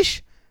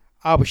English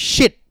are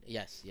shit.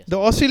 Yes. The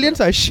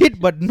Australians are shit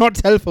but not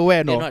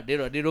self-aware, no. They're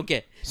not. They don't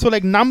care. So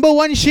like number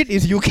 1 shit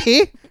is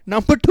UK,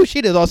 number 2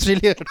 shit is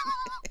Australia.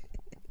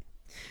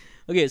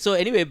 Okay, so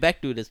anyway, back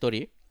to the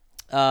story.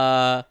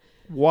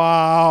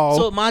 Wow.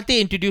 So Mahathir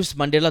introduced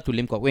Mandela to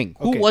Lim Kok,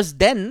 who Okay. was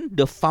then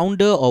the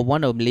founder of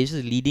one of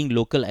Malaysia's leading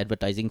local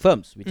advertising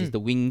firms, which is the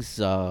Wings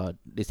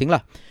this thing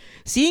lah.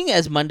 Seeing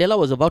as Mandela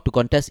was about to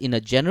contest in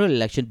a general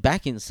election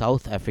back in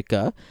South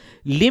Africa,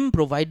 Lim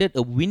provided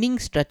a winning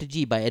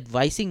strategy by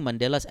advising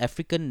Mandela's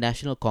African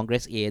National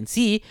Congress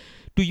ANC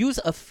to use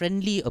a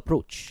friendly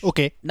approach.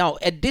 Okay. Now,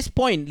 at this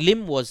point,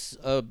 Lim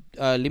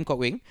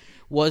Kok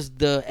was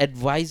the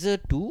advisor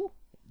to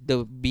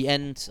the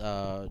BN's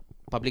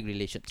public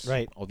relations,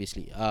 Right.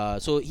 obviously.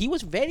 So he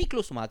was very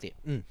close to Mahathir,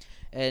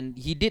 and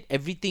he did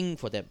everything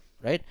for them,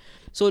 right?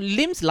 So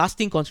Lim's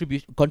lasting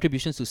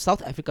contributions to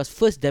South Africa's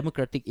first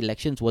democratic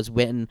elections was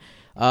when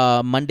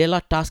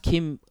Mandela tasked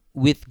him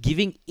with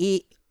giving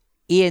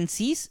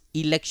ANC's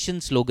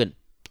election slogan,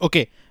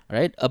 Okay.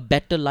 right? A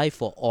better life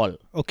for all.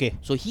 Okay.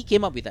 So he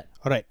came up with that.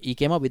 All right. He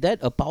came up with that,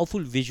 a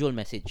powerful visual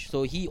message.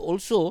 So he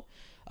also,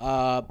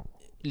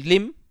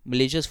 Lim,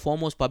 Malaysia's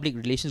foremost public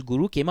relations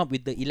guru, came up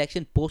with the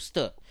election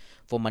poster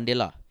for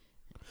Mandela.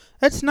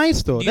 That's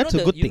nice though. That's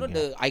a good thing. You know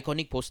the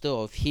iconic poster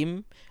of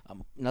him,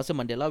 Nelson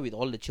Mandela, with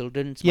all the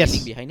children Yes.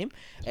 smiling behind him,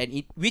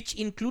 and which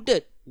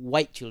included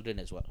white children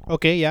as well.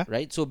 Okay, yeah.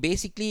 Right? So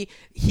basically,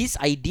 his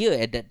idea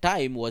at that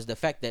time was the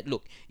fact that,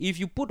 look, if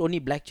you put only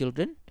black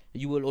children,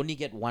 you will only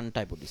get one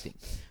type of this thing.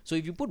 So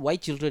if you put white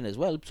children as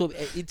well, so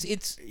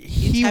it's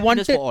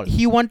happiness for all.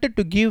 He wanted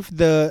to give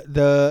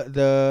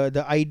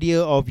the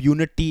idea of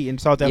unity in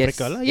South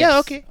Africa. Yeah,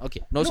 okay.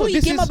 Okay. No, so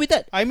he came up with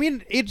that. I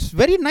mean, it's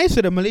very nice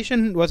that a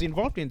Malaysian was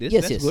involved in this.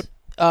 That's good.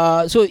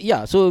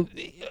 So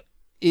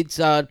it's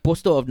a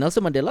poster of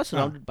Nelson Mandela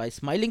surrounded by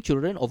smiling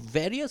children of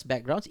various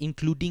backgrounds,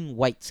 including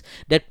whites,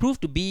 that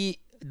proved to be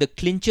the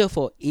clincher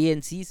for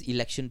ANC's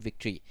election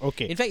victory.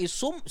 Okay. In fact, it's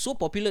so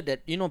popular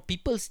that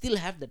people still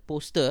have that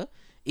poster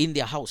in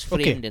their house,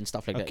 framed and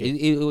stuff like that.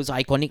 It was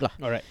iconic lah.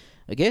 All right.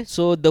 Okay,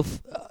 so the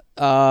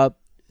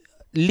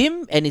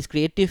Lim and his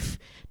creative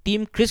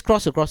team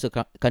crisscrossed across the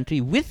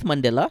country with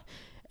Mandela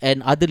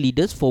and other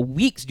leaders for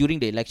weeks during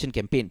the election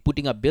campaign,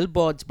 putting up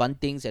billboards,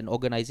 buntings, and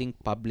organizing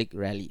public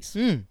rallies.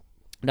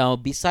 Now,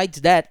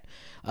 besides that,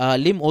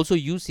 Lim also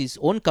used his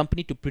own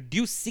company to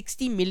produce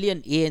 60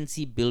 million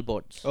ANC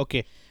billboards.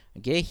 Okay.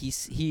 Okay,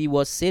 he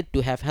was said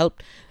to have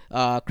helped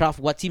craft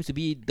what seems to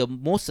be the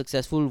most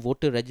successful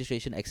voter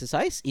registration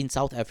exercise in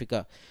South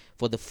Africa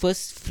for the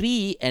first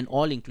free and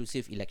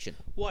all-inclusive election.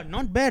 What?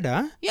 Not bad,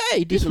 huh? Yeah,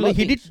 he did.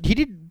 He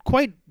did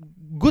quite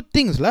good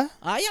things, lah.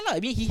 Yeah lah. I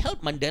mean, he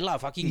helped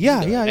Mandela fucking Yeah.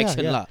 win the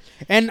election lah.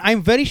 And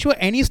I'm very sure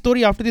any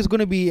story after this is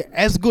going to be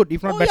as good,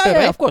 if not better,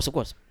 yeah, right? of course.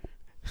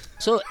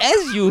 So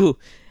as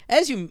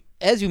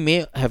you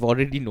may have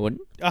already known,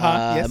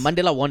 Yes.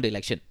 Mandela won the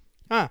election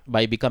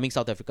by becoming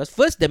South Africa's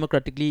first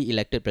democratically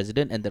elected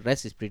president, and the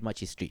rest is pretty much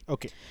history.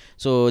 Okay.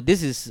 So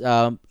this is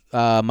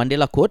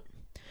Mandela quote: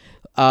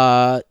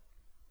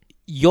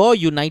 "Your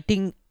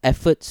uniting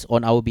efforts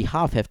on our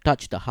behalf have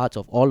touched the hearts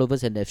of all of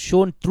us and have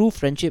shown true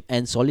friendship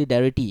and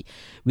solidarity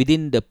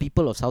within the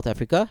people of South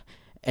Africa,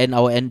 and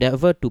our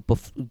endeavour to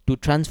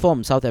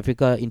transform South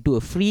Africa into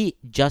a free,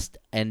 just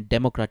and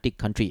democratic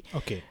country.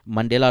 Okay.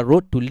 Mandela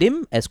wrote to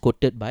Lim as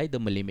quoted by the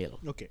Malay Mail.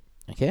 Okay.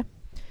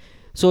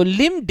 So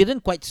Lim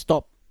didn't quite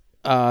stop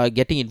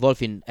getting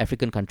involved in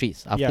African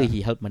countries after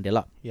he helped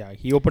Mandela. Yeah,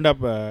 he opened up.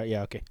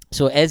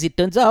 So as it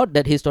turns out,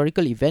 that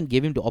historical event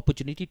gave him the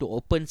opportunity to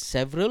open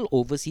several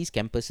overseas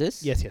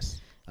campuses.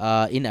 Yes.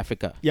 In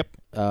Africa. Yep.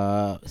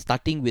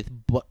 Starting with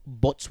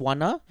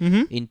Botswana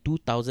in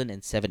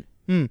 2007.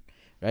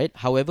 Right.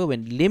 However,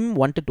 when Lim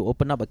wanted to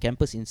open up a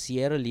campus in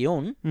Sierra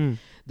Leone,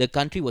 the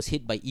country was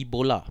hit by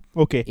Ebola.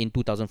 In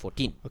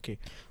 2014. Okay.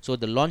 So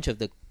the launch of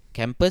the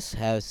campus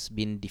has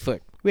been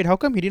deferred. Wait, how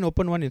come he didn't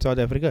open one in South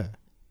Africa?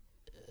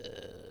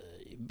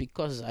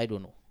 Because I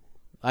don't know.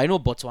 I know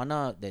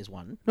Botswana, there's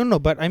one. No,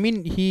 but I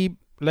mean, he,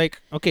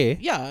 okay.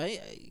 Yeah, I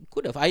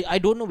could have. I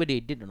don't know whether he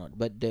did or not,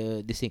 but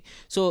this thing.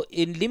 So,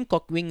 in Lim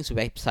Kok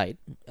website,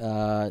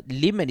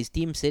 Lim and his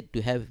team said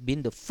to have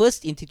been the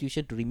first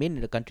institution to remain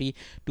in the country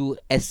to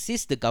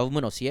assist the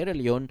government of Sierra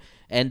Leone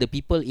and the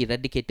people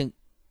eradicating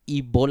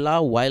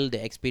Ebola while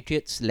the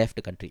expatriates left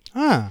the country.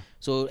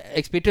 So,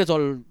 expatriates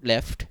all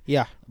left.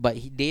 Yeah. But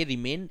they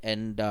remained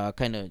and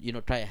kind of,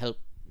 try to help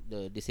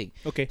this thing.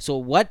 Okay. So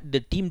what the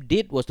team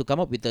did was to come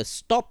up with a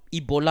Stop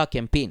Ebola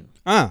campaign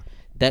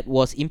that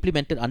was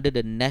implemented under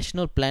the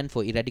National Plan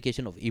for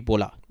Eradication of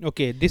Ebola.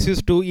 Okay, this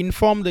is to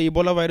inform the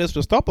Ebola virus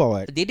to stop or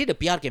what? They did a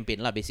PR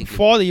campaign basically.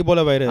 For the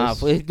Ebola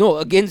virus?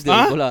 Against the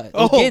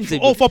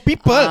Ebola. For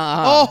people?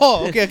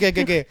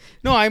 Okay.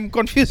 No, I'm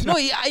confused now. No,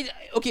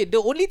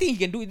 the only thing he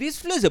can do, this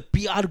fellow is a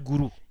PR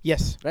guru.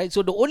 Yes. Right,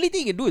 so the only thing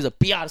he can do is a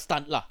PR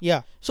stunt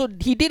Yeah. So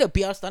he did a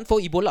PR stunt for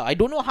Ebola. I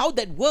don't know how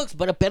that works,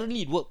 but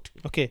apparently it worked.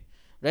 Okay.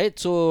 Right,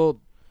 so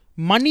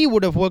money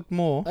would have worked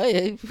more.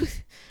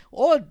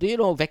 Or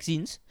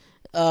vaccines.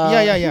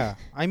 Yeah.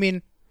 I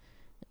mean,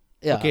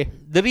 okay.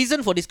 The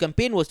reason for this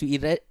campaign was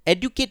to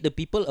educate the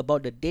people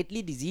about the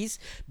deadly disease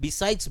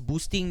besides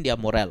boosting their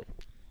morale.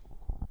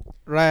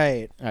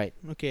 Right.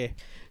 Okay.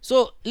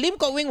 So Lim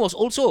Kok was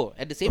also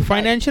at the same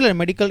financial and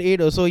medical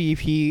aid also. If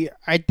he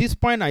at this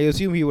point, I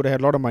assume he would have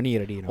had a lot of money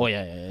already. Oh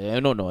yeah.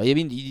 No. I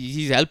mean,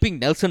 he's helping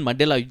Nelson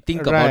Mandela. You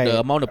think about the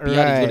amount of PR he's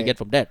going to get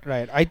from that.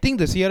 Right. I think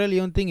the Sierra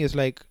Leone thing is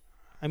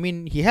I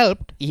mean, he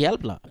helped. He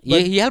helped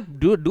He helped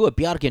do a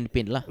PR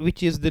campaign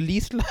which is the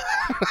least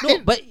No,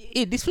 but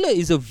this fella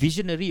is a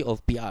visionary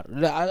of PR.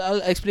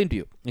 I'll explain to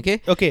you.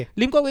 Okay.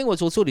 Lim Kok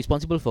was also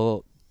responsible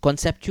for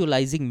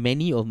conceptualizing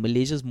many of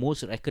Malaysia's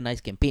most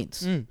recognized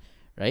campaigns.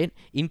 Right,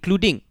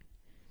 including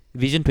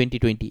Vision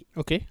 2020.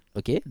 Okay,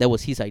 that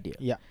was his idea.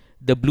 Yeah,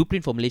 the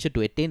blueprint for Malaysia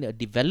to attain a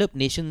developed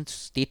nation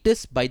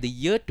status by the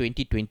year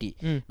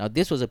 2020. Now,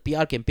 this was a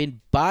PR campaign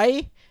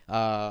by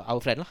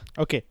our friend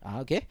Okay.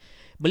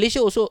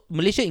 Malaysia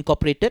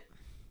incorporated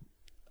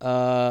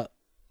a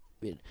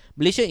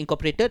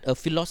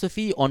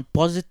philosophy on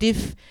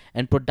positive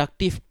and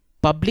productive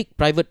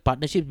public-private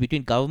partnerships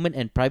between government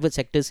and private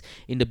sectors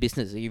in the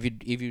business. If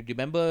you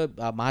remember,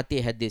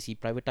 Mahathir had this. He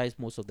privatized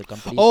most of the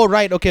companies. Oh,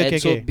 right.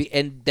 Okay.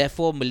 And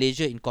therefore,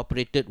 Malaysia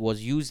Incorporated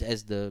was used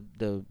as the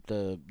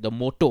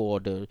motto or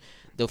the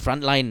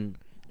frontline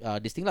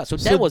this thing. So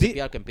that was a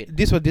PR campaign.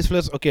 This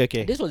was okay.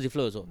 This was the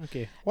flow also.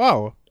 Okay.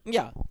 Wow.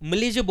 Yeah.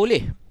 Malaysia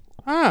Boleh.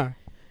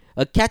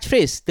 A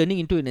catchphrase turning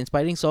into an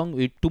inspiring song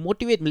to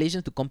motivate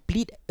Malaysians to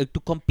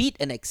compete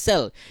and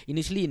excel,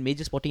 initially in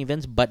major sporting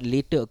events, but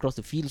later across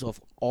the fields of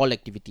all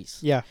activities.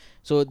 Yeah.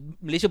 So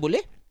Malaysia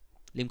Boleh,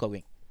 Lim Kok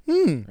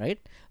right?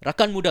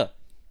 Rakan Muda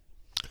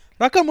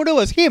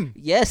was him.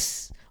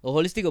 Yes. A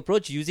holistic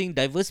approach using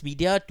diverse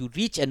media to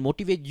reach and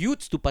motivate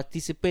youths to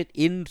participate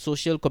in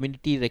social,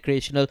 community,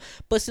 recreational,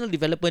 personal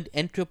development,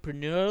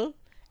 entrepreneurial,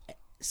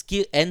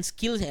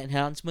 skills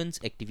enhancements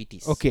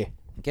activities. Okay.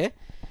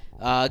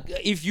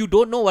 If you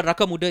don't know what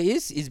Raka Muda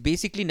is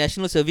basically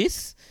national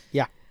service.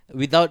 Yeah.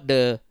 Without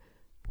the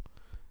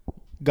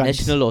guns.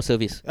 National or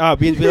service. Yeah.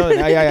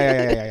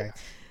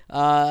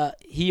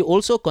 He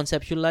also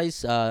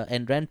conceptualized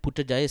and ran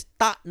Putrajaya's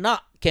Tak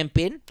Nak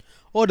campaign.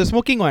 Oh, the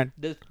smoking one.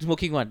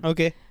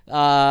 Okay.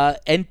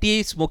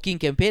 Anti-smoking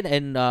campaign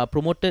and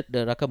promoted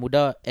the Raka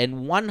Muda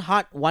and One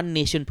Heart, One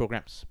Nation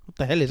programs. What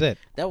the hell is that?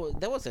 That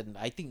was a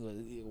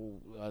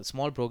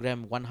small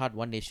program, One Heart,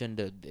 One Nation.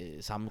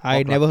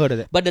 I never heard of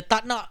that. But the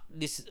Tak Nak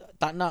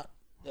that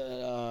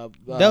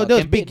was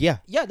campaign, big, yeah.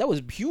 Yeah, that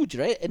was huge,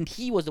 right? And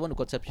he was the one who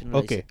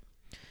conceptualized it.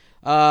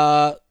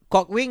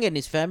 Kok and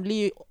his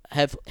family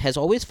has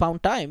always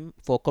found time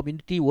for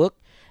community work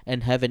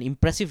and have an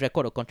impressive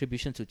record of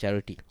contributions to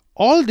charity.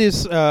 All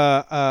these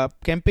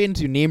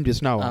campaigns you named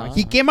just now,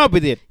 he came up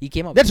with it.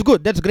 That's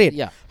good. That's great.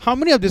 Yeah. How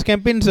many of these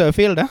campaigns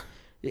failed?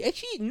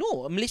 Actually,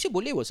 no. Malaysia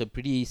Boleh was a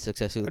pretty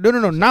successful.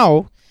 No.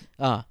 Now,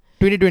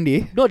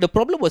 2020. No, the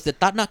problem was the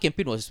Tak Nak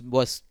campaign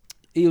was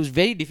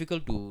very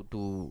difficult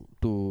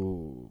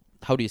to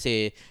how do you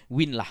say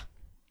win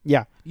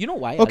Yeah. You know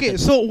why? Okay,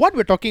 so what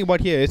we're talking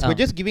about here is we're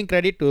just giving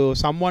credit to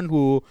someone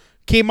who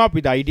came up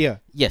with the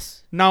idea.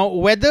 Yes. Now,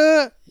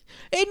 whether...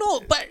 Hey,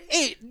 no, but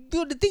hey,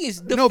 dude, the thing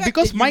is, the No, fact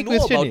because that my you know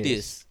question about is...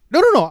 this.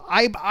 No.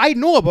 I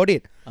know about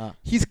it. Ah.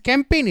 His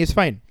campaign is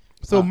fine.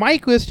 So my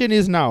question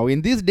is now,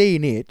 in this day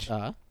and age,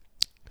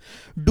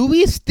 do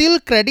we still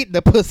credit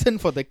the person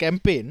for the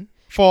campaign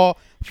for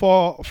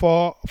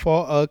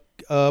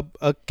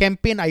a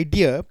campaign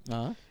idea,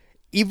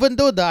 even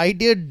though the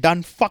idea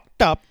done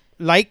fucked up?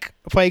 Like,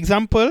 for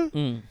example,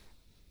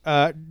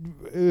 Vision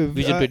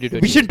 2020.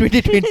 Vision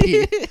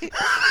 2020.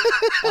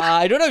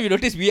 I don't know if you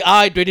noticed, we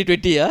are in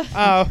 2020,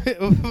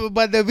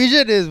 But the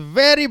vision is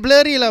very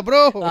blurry, lah,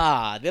 bro.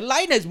 the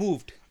line has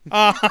moved.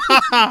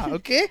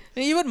 Okay.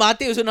 Even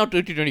Mate also now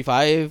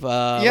 2025.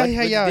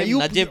 You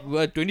Najib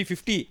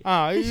 2050.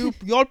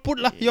 You all put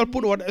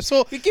what?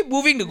 So We keep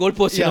moving the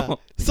goalposts, you know.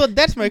 So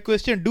that's my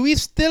question. Do we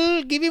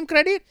still give him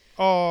credit,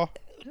 or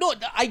No,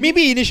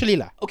 maybe initially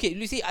lah? Okay,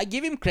 you see, I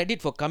give him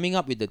credit for coming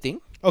up with the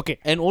thing. Okay.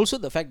 And also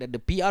the fact that the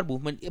PR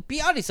movement,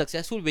 PR is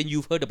successful when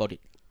you've heard about it.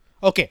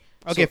 Okay,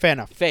 So, fair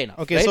enough.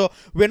 Okay, right? so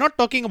we're not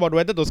talking about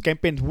whether those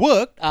campaigns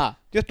worked.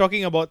 Just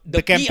talking about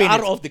the campaign.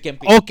 PR of the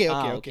campaign.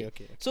 Okay.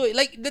 So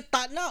like the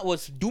Tatna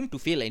was doomed to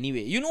fail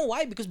anyway. You know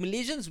why? Because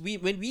Malaysians,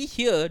 when we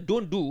hear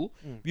don't do,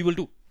 we will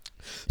do.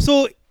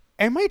 So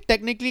am I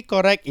technically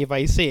correct if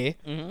I say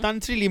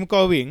Tan Sri Lim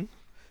Kok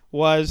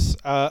was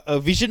a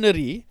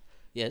visionary?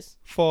 Yes.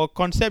 For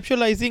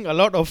conceptualizing a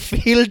lot of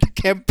failed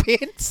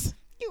campaigns?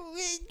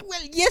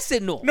 Well, yes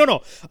and no.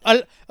 No.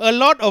 A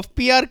lot of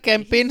PR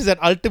campaigns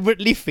that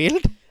ultimately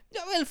failed?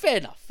 Yeah, well, fair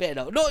enough.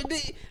 No,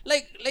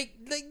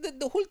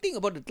 the whole thing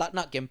about the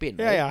Tatna campaign.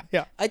 Yeah.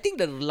 I think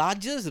the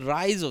largest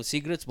rise of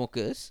cigarette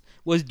smokers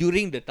was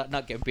during the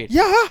Tatna campaign.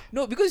 Yeah.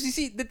 No, because you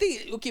see the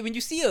thing. Okay, when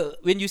you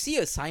see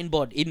a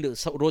signboard in the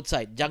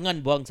roadside,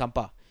 "Jangan buang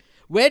sampah,"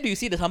 where do you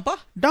see the sampah?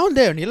 Down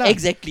there only lah.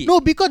 Exactly.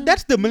 No, because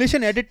that's the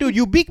Malaysian attitude.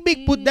 You big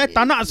put that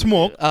tanah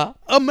smoke.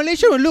 A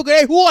Malaysian will look,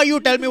 hey, who are you?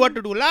 Tell me what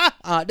to do lah.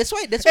 That's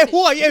why. Hey,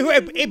 who are you?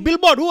 Hey,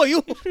 billboard, who are you?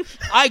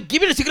 I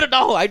give it a cigarette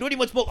now. I don't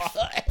even smoke.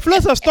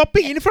 Plus are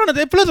stopping in front of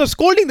them. Plus are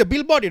scolding the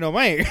billboard. You know,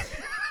 my.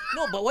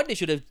 No, but what they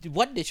should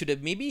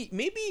have maybe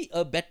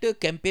a better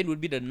campaign would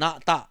be the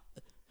nata.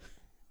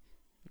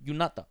 You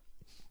nata.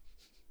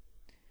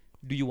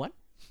 Do you want?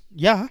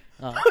 Yeah.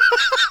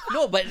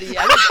 No, but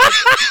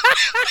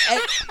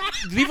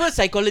reverse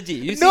psychology.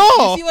 You see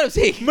what I'm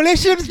saying?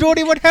 Malaysians don't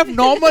even have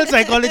normal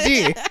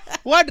psychology.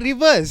 What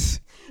reverse?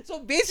 So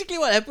basically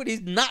what happened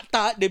is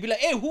Nata, they'll be like,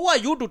 hey, who are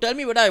you to tell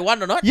me whether I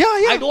want or not? Yeah.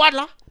 I don't want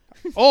lah.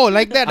 Oh,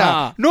 like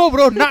that. No,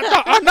 bro, not.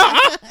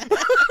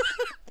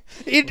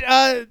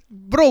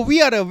 Bro,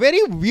 we are a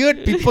very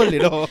weird people, you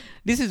know.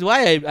 This is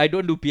why I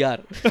don't do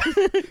PR.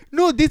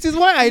 No, this is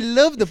why I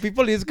love the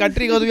people in this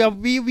country, because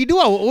we do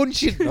our own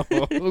shit. No?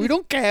 We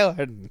don't care.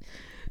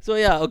 So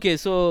yeah, okay,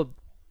 so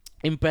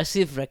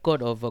impressive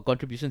record of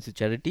contributions to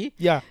charity.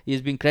 Yeah.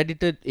 He's been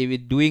credited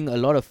with doing a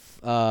lot of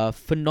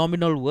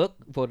phenomenal work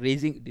for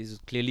raising, this is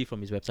clearly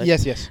from his website.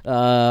 Yes.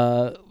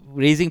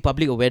 Raising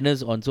public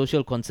awareness on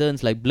social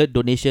concerns like blood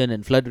donation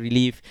and flood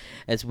relief,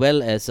 as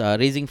well as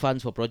raising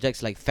funds for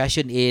projects like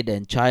Fashion Aid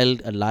and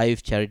Child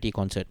Alive charity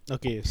concert.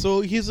 Okay,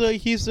 so he's a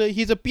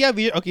PR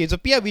he's a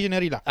PR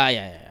visionary lah.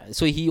 Yeah.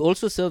 So he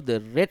also served the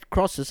Red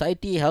Cross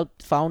Society,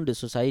 helped found the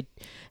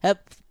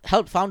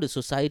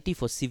Society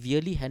for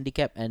Severely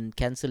Handicapped and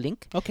Cancer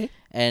Link. Okay.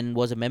 And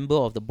was a member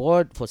of the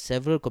board for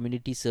several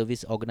community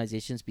service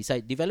organizations,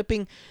 besides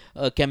developing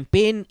a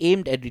campaign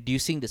aimed at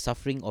reducing the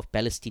suffering of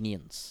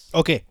Palestinians.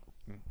 Okay.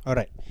 All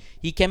right.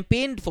 He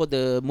campaigned for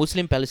the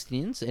Muslim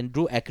Palestinians and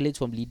drew accolades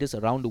from leaders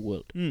around the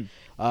world.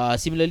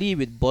 Similarly,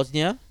 with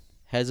Bosnia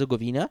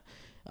Herzegovina,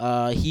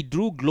 he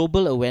drew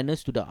global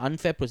awareness to the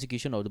unfair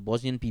persecution of the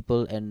Bosnian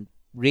people and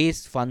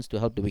raised funds to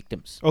help the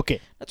victims. Okay.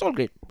 That's all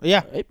great.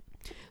 Yeah. Right?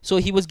 So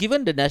he was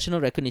given the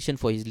national recognition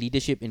for his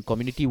leadership in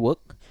community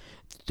work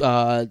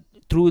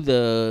through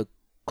the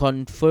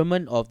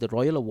conferment of the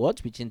Royal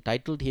Awards, which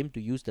entitled him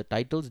to use the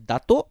titles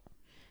Dato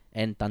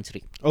and Tan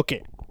Sri.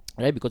 Okay.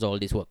 Right, because of all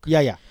this work.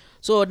 Yeah.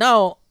 So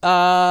now,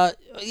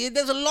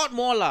 there's a lot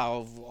more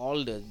of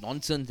all the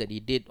nonsense that he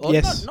did. Or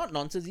yes. Not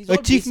nonsense. These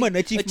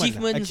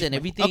Achievements and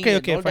everything.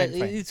 Okay, and fine.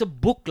 It's a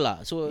book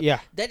lah. So yeah.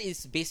 That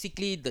is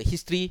basically the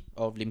history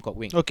of Lim Kok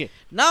Wing. Okay.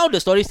 Now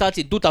the story starts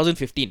in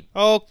 2015.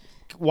 Oh,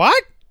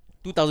 what?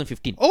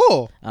 2015.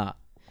 Oh.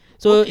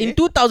 So in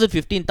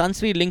 2015, Tan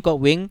Sri Lim Kok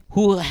Wing,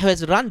 who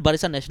has run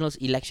Barisan Nasional's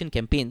election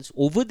campaigns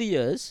over the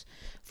years,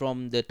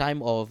 from the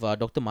time of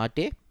Dr.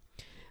 Mahathir,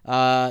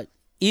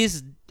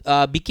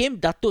 became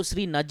Datuk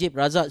Sri Najib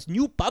Razak's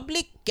new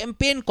public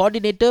campaign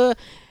coordinator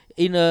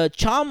in a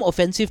charm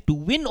offensive to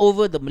win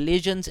over the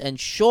Malaysians and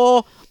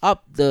shore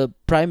up the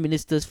Prime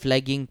Minister's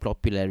flagging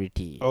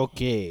popularity.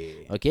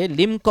 Okay.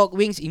 Lim Kok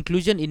Wing's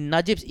inclusion in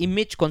Najib's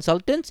image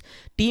consultants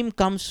team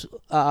comes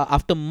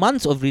after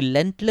months of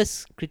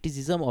relentless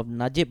criticism of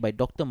Najib by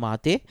Dr.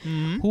 Mahathir,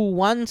 who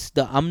wants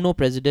the UMNO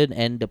president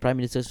and the Prime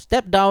Minister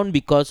step down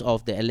because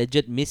of the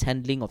alleged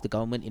mishandling of the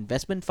government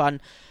investment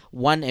fund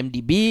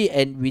 1MDB,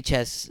 and which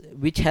has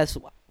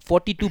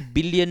 42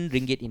 billion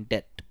ringgit in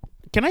debt.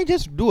 can I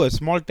just do a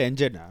small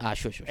tangent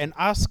Sure. and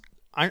ask,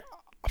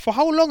 for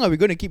how long are we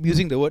going to keep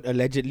using the word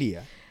allegedly?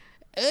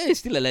 It's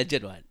still a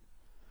legend one.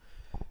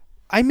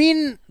 I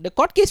mean, The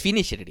court case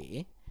finished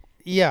already.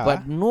 yeah.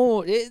 But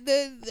no,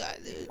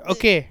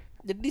 Okay.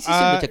 the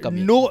decision macam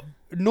come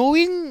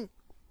Knowing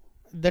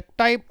the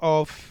type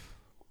of,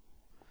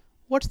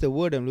 what's the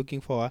word I'm looking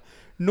for?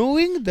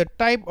 Knowing the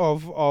type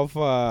of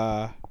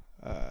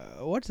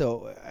what's the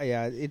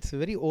it's a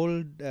very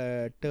old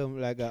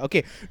term, like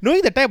okay,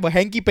 knowing the type of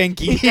hanky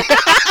panky.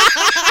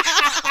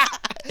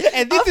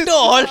 And this After is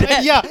all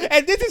that.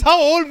 and this is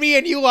how old me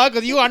and you are,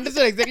 because you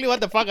understand exactly what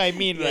the fuck I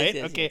mean, right?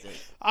 Yes, okay. yes.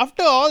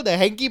 After all the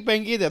hanky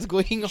panky that's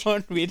going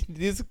on with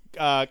this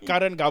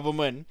current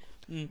government,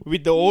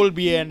 with the old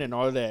BN and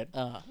all that,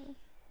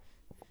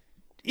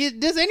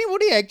 does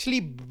anybody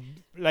actually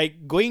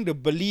like going to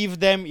believe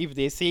them if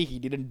they say he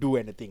didn't do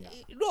anything?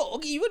 No,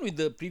 okay. Even with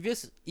the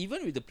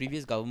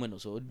previous government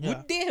also,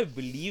 would they have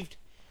believed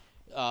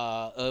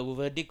a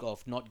verdict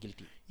of not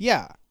guilty?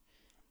 Yeah,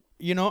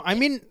 I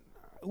mean,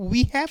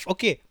 we have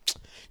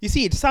You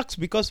see, it sucks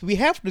because we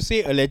have to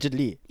say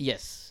allegedly.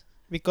 Yes.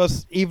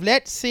 Because if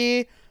let's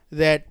say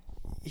that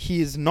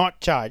he is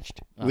not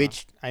charged,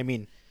 which I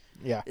mean,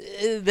 yeah,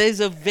 There's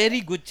a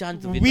very good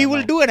chance of it. we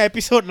will do an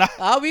episode lah.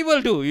 We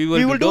will do. We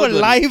We will do a don't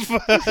worry.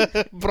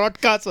 live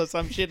broadcast or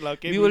some shit lah.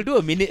 Okay, We will do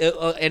a minute,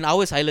 an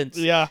hour silence.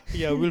 Yeah,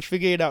 we'll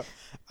figure it out.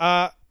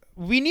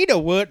 We need a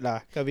word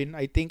lah, Kevin.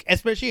 I think,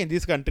 especially in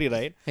this country,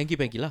 right? Hanky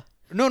panky lah.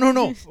 No.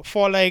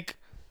 For like,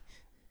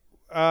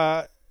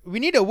 we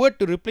need a word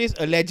to replace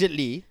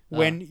allegedly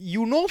when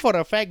you know for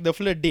a fact the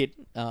flirt did,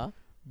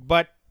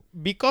 but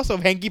because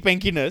of hanky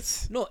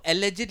pankiness, No,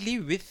 allegedly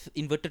with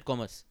inverted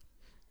commas.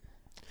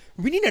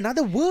 we need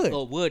another word.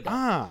 Oh, word.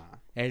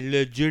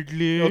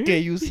 Allegedly. Okay,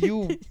 you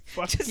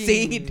fucking. Just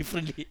saying it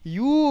differently.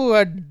 You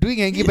are doing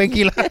hanky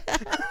panky lah.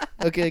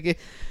 Okay.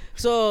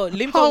 So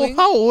Lim Kok Wing,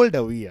 How old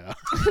are we?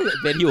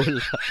 very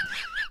old.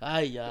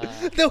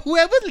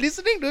 Whoever's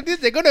listening to this,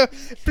 they're gonna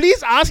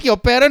please ask your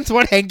parents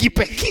what hanky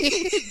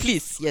panky.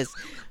 Please, yes.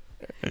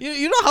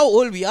 You know how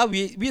old we are?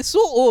 We're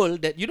so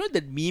old that, you know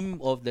that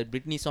meme of that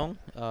Britney song?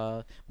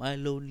 My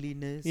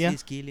loneliness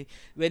is killing.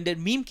 When that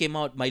meme came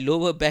out, my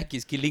lower back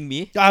is killing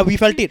me. We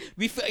felt it.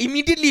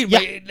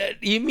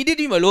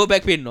 Immediately my lower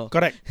back pain, no?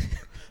 Correct.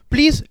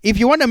 Please, if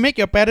you want to make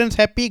your parents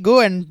happy, go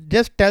and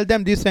just tell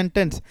them this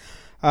sentence.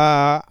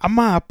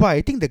 Amma, Appa,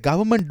 I think the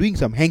government doing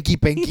some hanky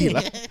panky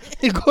lah.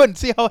 Go and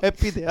see how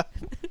happy they are.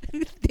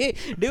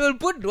 They will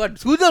put what?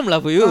 Sudam lah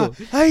for you.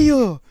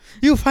 Ayo,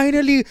 you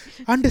finally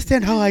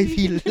understand how I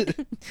feel.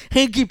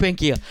 Hanky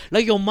panky.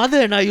 Like your mother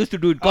and I used to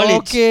do in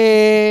college.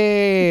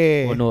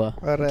 Okay. Oh no.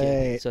 Alright.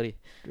 Okay, sorry.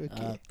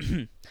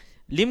 Okay.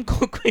 Lim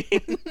Kok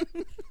Wing,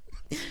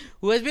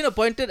 who has been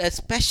appointed as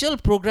special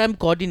program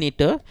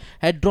coordinator,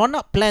 had drawn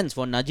up plans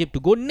for Najib to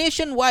go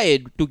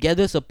nationwide to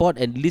gather support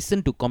and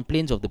listen to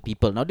complaints of the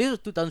people. Now, this was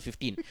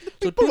 2015.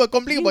 People were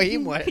complaining about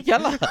him, what? Yeah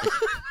lah.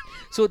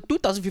 So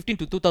 2015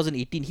 to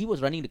 2018, he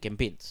was running the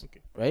campaigns,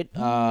 right?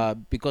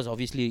 Because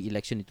obviously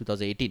election in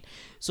 2018.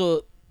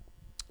 So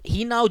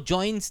he now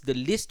joins the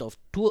list of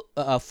 4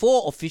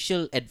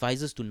 official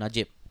advisors to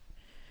Najib.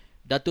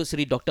 Datuk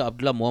Seri Dr.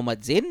 Abdullah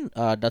Muhammad Zain,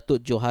 Datuk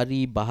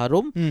Johari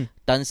Baharom,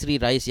 Tan Sri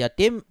Rais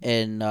Yatim,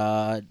 and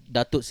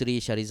Datuk Seri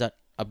Sharizat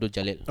Abdul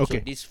Jalil. Okay.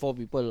 So these 4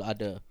 people are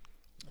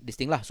this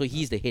thing lah. So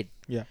he's the head.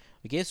 Yeah.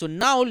 Okay. So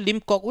now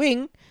Lim Kok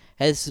Wing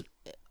has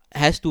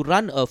to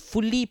run a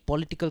fully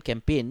political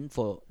campaign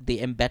for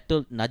the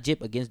embattled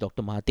Najib against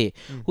Dr. Mahathir,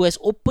 who has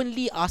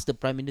openly asked the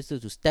Prime Minister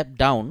to step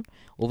down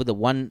over the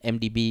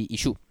 1MDB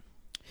issue.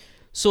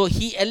 So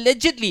he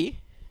allegedly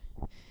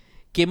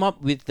came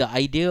up with the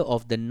idea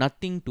of the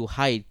Nothing to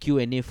Hide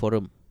Q&A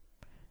forum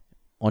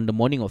on the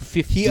morning of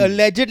 5th He June.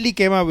 allegedly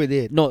came up with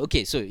it. No,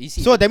 okay, so you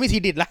see. So that means he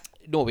did lah.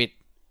 No, wait.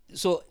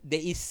 So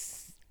there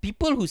is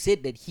people who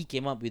said that he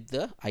came up with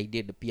the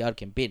idea, the PR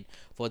campaign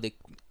for the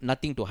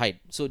Nothing to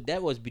Hide. So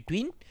that was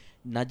between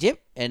Najib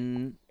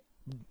and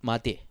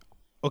Mahathir.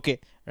 Okay.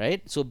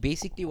 Right? So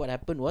basically what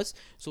happened was,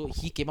 so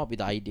he came up with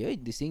the idea,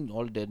 this thing,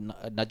 all the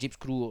Najib's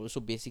crew also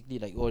basically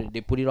like, they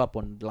put it up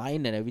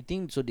online and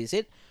everything. So they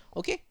said,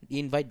 okay,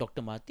 invite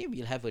Dr. Mahathir,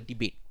 we'll have a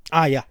debate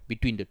Yeah.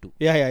 between the two.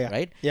 Yeah.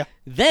 Right? Yeah.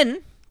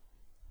 Then,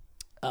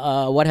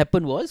 what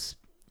happened was,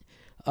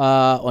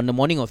 on the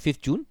morning of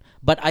 5th June,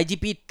 but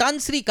IGP Tan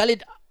Sri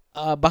Khalid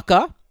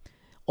Bakar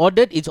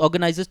ordered its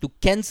organizers to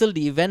cancel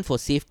the event for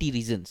safety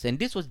reasons. And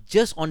this was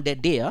just on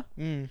that day,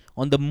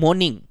 on the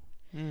morning.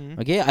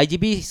 Okay,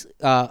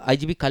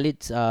 IGP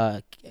Khalid's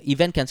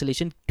event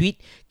cancellation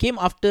tweet came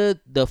after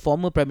the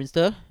former Prime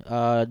Minister,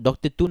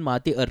 Dr. Tun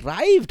Mahathir,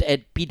 arrived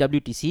at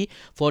PWTC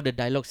for the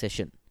dialogue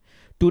session.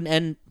 Tun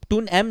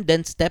M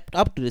then stepped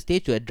up to the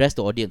stage to address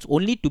the audience,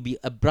 only to be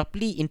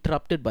abruptly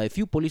interrupted by a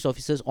few police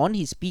officers on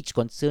his speech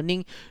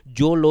concerning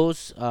Joe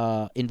Low's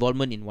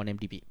involvement in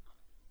 1MDB.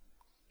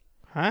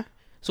 Huh?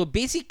 So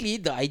basically,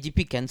 the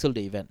IGP cancelled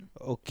the event.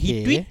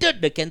 Okay. He tweeted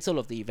the cancel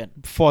of the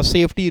event. For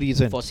safety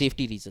reasons. For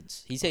safety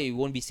reasons. He said it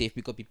won't be safe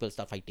because people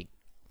start fighting.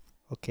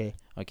 Okay.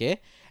 Okay.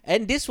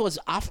 And this was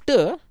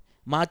after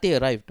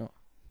Mahathir arrived. No,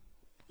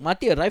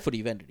 Mahathir arrived for the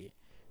event already.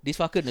 This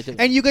fucker.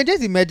 And you can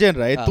just imagine,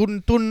 right? Ah.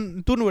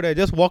 Tun would have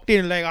just walked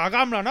in like,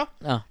 Agam la, no?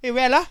 Hey,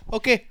 where la?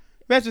 Okay,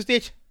 where's the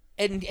stage?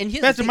 And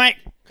here's Where's the mic?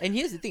 And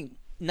here's the thing.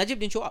 Najib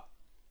didn't show up.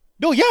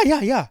 No,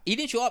 yeah. He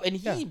didn't show up, and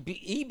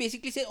he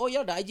basically said, "Oh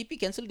yeah, the IGP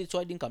cancelled it, so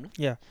I didn't come."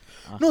 Yeah.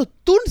 No,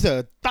 Tun's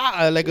a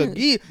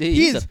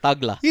He's a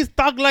thug lah. He's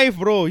thug life,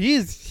 bro.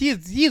 He's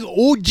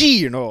OG,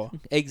 you know.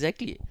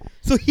 Exactly.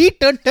 So he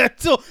turned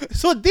so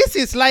this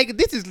is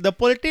the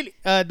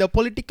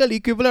political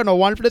equivalent of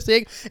one fella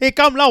saying, "Hey,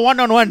 come la,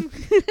 1-on-1,"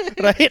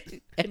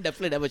 right? And the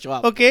fella never show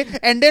up. Okay,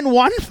 and then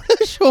one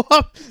fella show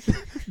up.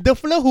 The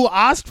fella who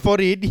asked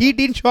for it, he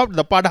didn't show up to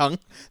the padang.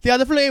 The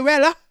other fella, hey,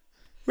 where la?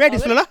 Where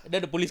this fella?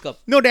 Then the police come.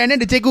 No, and then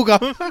the Cheku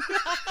come.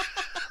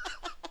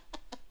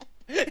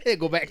 Hey,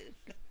 go back.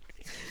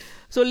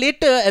 So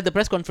later at the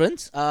press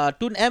conference,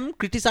 Tun M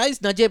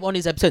criticized Najib on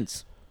his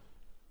absence.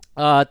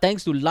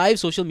 Thanks to live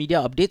social media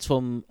updates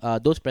from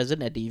those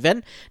present at the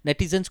event,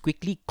 netizens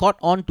quickly caught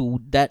on to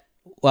that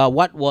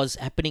what was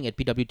happening at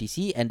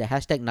PWTC, and the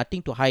hashtag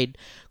nothing to hide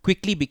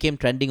quickly became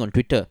trending on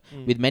Twitter,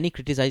 with many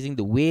criticizing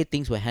the way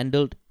things were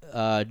handled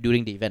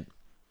during the event.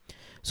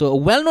 So a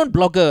well-known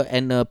blogger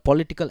and a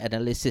political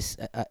analyst.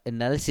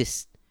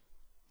 Yes.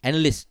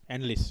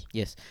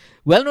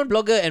 Well-known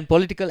blogger and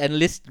political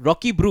analyst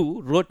Rocky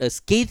Brew wrote a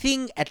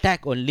scathing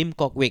attack on Lim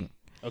Kok Wing.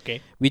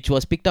 Okay. Which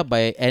was picked up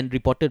by and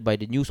reported by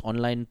the news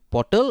online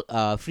portal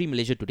Free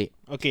Malaysia Today.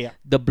 Okay, yeah.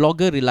 The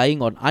blogger,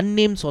 relying on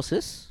unnamed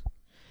sources,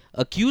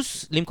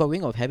 accused Lim Kok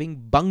Wing of having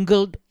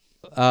bungled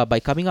by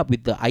coming up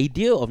with the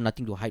idea of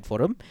nothing to hide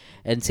for him,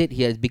 and said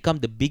he has become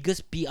the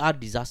biggest PR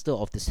disaster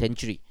of the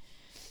century.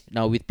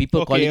 Now, with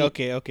people calling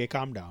Okay,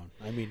 calm down.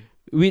 I mean,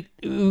 with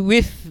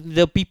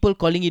the people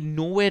calling it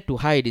nowhere to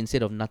hide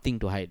instead of nothing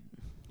to hide.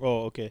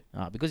 Oh, okay.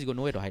 Because you got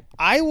nowhere to hide.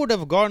 I would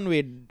have gone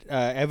with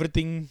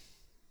everything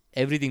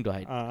to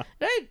hide.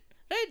 Right.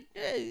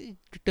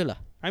 Twitter lah.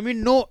 I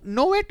mean,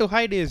 nowhere to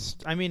hide is.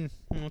 I mean,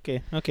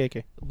 okay.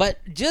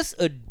 But just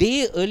a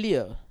day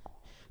earlier,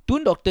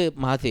 Tun Dr.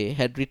 Mahathir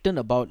had written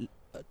about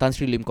Tan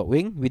Sri Lim Kok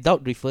Wing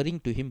without referring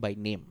to him by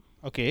name.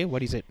 Okay,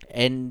 what is it?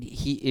 And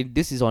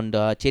this is on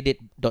the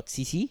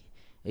chedet.cc,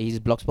 his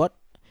blogspot.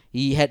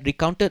 He had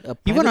recounted a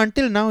even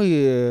until now,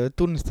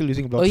 Tun is still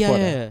using blogspot. Oh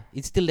yeah,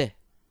 it's still there.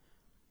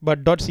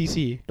 But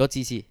 .cc.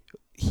 .cc.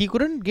 He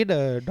couldn't get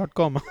a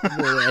 .com. No,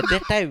 at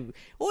that time,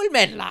 old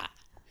man lah.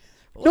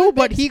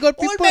 But he got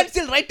people. Old man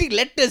still writing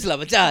letters lah,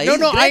 macha.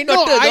 No, I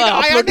know. I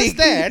uploading.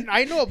 understand.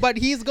 I know, but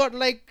he's got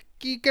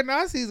he can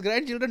ask his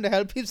grandchildren to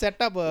help him set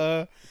up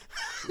a.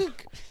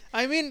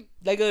 I mean,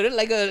 like a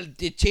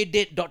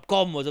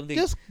chedet.com or something.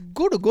 Just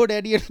go to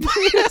GoDaddy and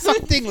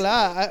something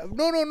lah.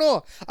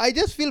 No. I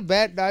just feel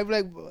bad. I'm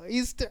like,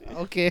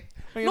 okay.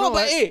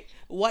 Hey,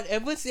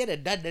 whatever said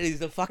and done, that is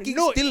the fucking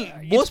still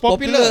it's most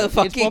popular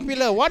fucking. It's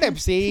popular. What I'm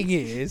saying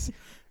is,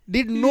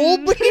 did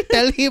nobody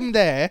tell him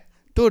there,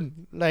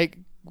 Tun, like,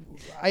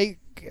 we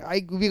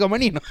got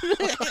money now.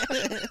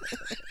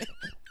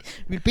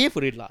 We'll pay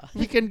for it lah.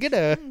 We can get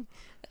a.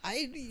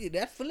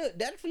 That fella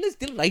is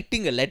still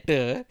writing a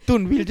letter.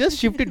 Tun, we'll just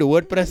shift it to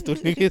WordPress to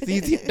make it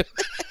easier.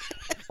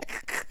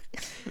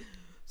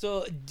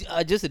 So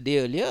just a day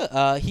earlier,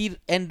 he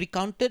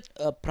recounted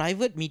a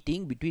private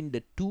meeting between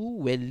the two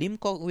where Lim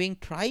Kok Wing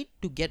tried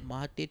to get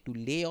Mahathir to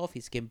lay off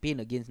his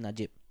campaign against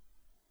Najib.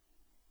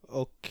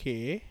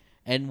 Okay.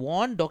 And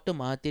warned Dr.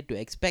 Mahathir to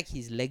expect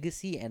his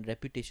legacy and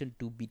reputation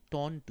to be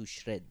torn to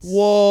shreds.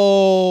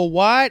 Whoa,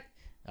 what?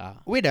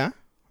 Wait, I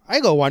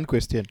got one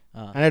question.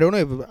 And I don't know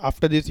if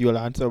after this you'll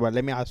answer, but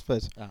let me ask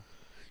first.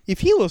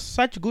 If he was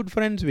such good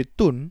friends with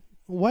Tun,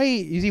 why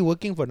is he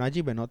working for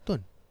Najib and not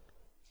Tun?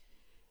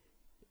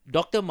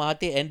 Dr.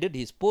 Mahathir ended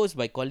his post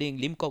by calling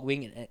Lim Kok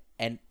Wing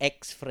an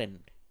ex-friend.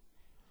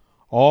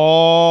 Oh,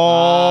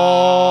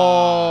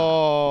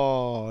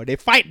 they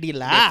fight the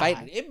lah.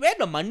 Where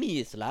the money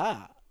is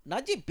lah.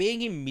 Najib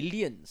paying him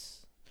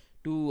millions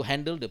to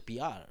handle the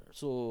PR.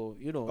 So,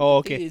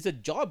 it's a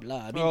job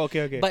lah. I mean,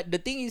 okay. But the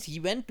thing is, he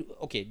went to...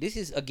 Okay, this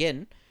is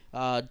again...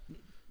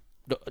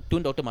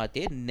 Tun Dr.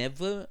 Mahathir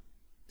never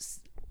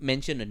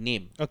mentioned a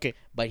name. Okay.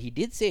 But he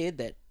did say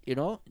that,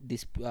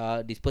 this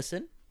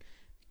person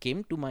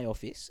came to my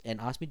office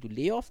and asked me to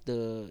lay off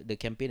the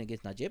campaign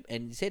against Najib,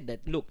 and he said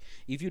that, look,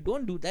 if you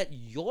don't do that,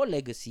 your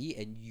legacy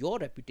and your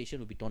reputation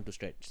will be torn to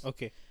shreds.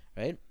 Okay.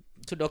 Right?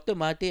 So Dr.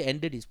 Mahathir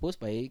ended his post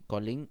by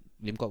calling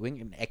Lim Kok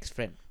Wing an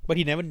ex-friend. But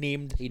he never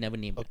named.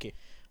 Okay.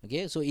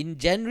 So in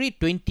January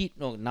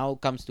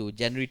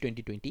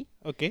 2020.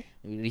 Okay.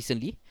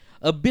 Recently,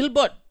 a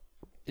billboard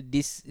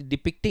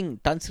depicting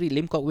Tan Sri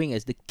Lim Kok Wing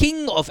as the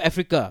King of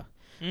Africa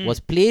was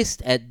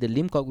placed at the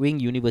Lim Kok Wing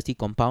University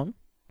compound.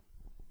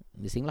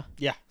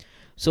 Yeah.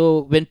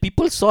 So when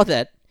people saw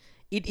that,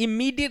 it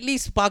immediately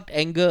sparked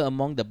anger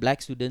among the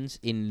black students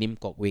in Lim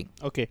Kok Wing.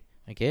 Okay.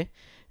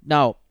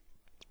 Now,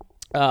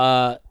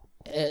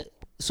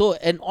 so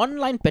an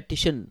online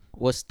petition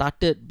was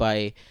started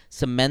by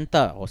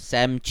Samantha or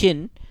Sam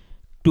Chin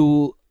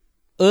to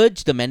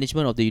urged the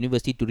management of the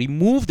university to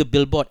remove the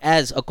billboard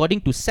as,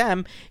 according to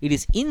Sam, it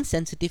is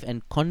insensitive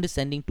and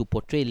condescending to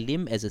portray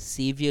Lim as a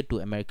savior to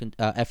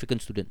African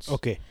students.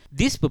 Okay.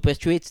 This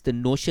perpetuates the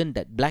notion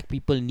that black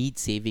people need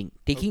saving,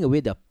 taking away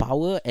their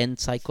power and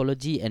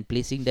psychology and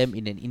placing them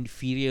in an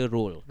inferior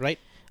role. Right.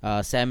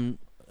 Sam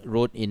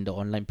wrote in the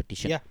online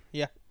petition.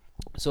 Yeah.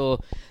 So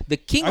the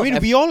king.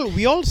 We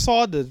all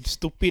saw the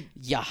stupid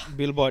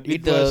billboard.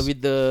 With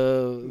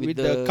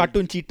the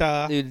cartoon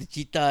cheetah. The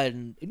cheetah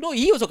and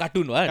he was a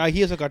cartoon, right?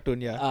 He was a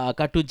cartoon. Yeah.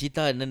 Cartoon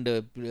cheetah and then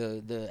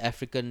the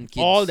African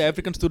kids. All the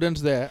African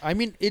students there. I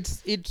mean,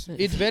 it's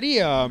very.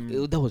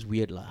 That was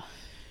weird, lah.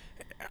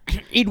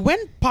 It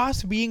went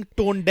past being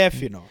tone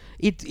deaf,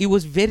 It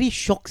was very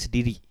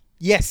shock-sdiri.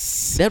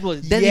 Yes. That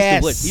is the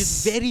word.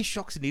 It's very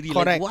shock-sdiri.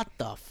 Correct. Like, what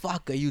the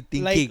fuck are you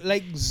thinking?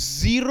 Like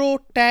zero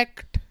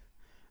tact,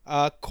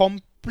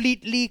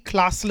 completely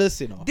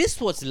classless,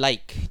 This was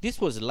like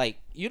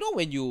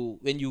when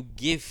you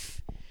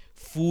give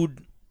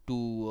food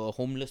to a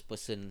homeless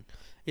person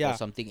or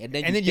something, and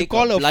then you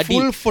call a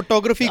full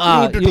photography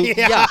crew to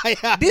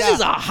This is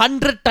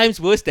 100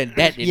 times worse than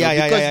that,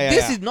 because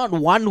this is not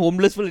one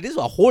homeless fellow. This is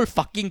a whole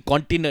fucking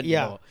continent.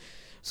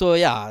 So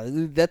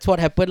that's what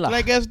happened, lah.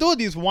 Like as though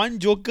this one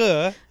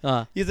joker,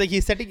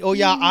 he's setting. Oh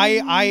yeah,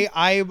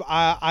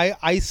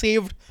 I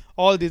saved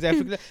all these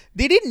Africans.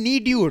 They didn't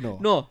need you,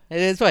 No,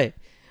 that's why.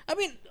 I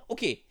mean,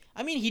 okay.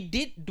 I mean, he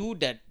did do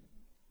that.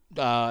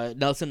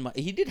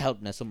 He did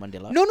help Nelson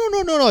Mandela.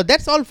 No.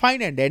 That's all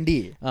fine and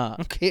dandy.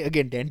 Okay,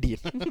 again dandy.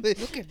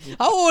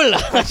 How old?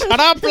 Shut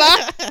up,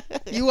 lah.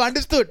 You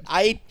understood.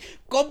 I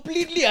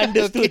completely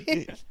understood.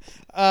 Okay.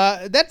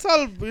 That's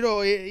all.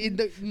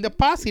 In the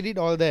past he did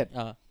all that.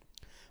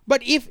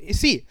 But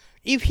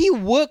if he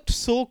worked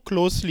so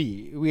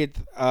closely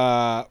with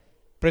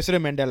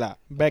President Mandela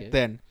back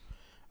then,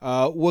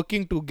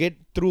 working to get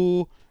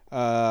through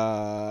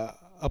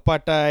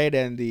apartheid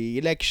and the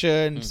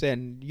elections,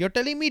 and you're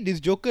telling me this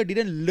joker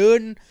didn't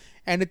learn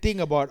anything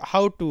about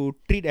how to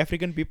treat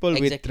African people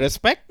with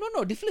respect?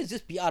 No, different is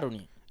just PR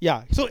only.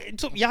 Yeah. So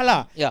yeah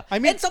lah. Yeah. I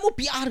mean, and some more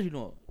PR,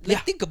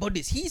 think about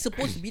this. He's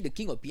supposed to be the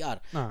king of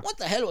PR. What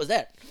the hell was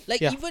that?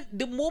 Like, even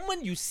the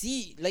moment you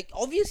see, like,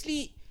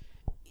 obviously,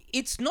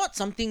 it's not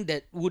something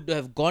that would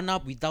have gone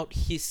up without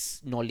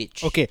his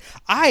knowledge. Okay.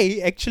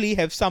 I actually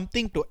have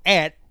something to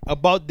add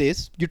about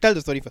this. You tell the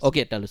story first.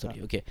 Okay, tell the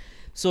story. Okay.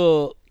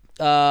 So,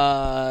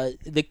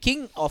 the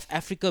King of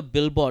Africa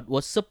billboard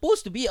was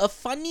supposed to be a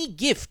funny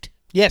gift.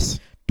 Yes.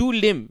 To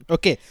Lim.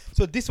 Okay.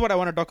 So, this is what I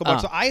want to talk about.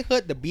 So, I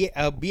heard the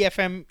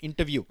BFM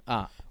interview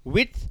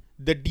with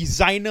the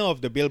designer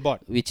of the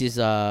billboard. Which is,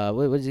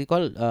 what is he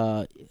called?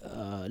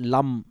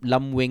 Lam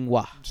Weng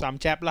Wah. Some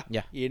chap lah.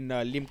 Yeah. In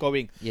Lim Kok.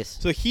 Yes.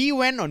 So, he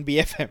went on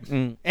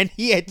BFM. And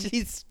he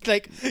actually,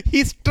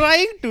 he's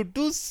trying to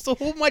do so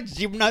much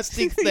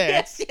gymnastics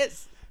there.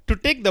 Yes. To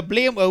take the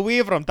blame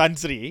away from Tan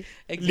Sri,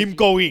 Lim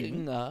Kok.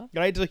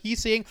 Right? So he's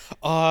saying,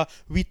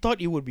 we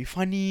thought it would be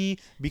funny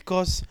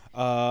because,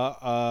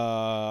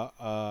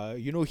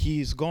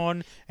 he's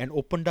gone and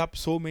opened up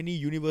so many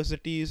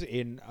universities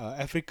in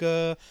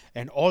Africa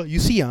and all. You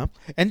see, and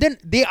then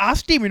they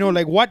asked him,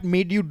 what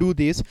made you do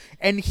this?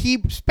 And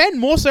he spent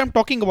most of time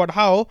talking about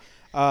how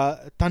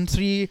Tan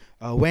Sri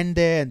went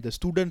there and the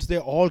students there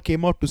all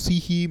came out to see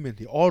him and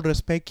they all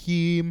respect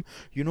him,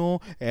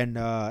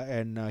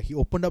 and he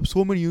opened up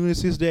so many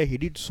universities there. He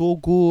did so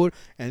good,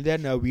 and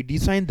then we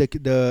designed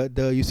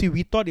the you see,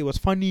 we thought it was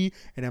funny,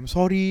 and I'm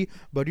sorry,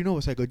 but it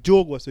was like a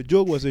joke, was a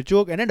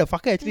joke, and then the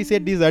fucker actually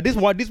said this I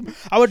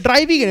was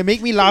driving and it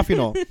made me laugh.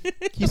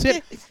 He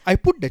said, I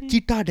put the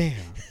cheetah there.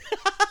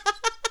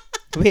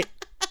 Wait.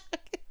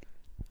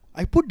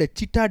 I put the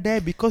cheetah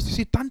there because, you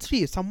see, Tan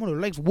Sri is someone who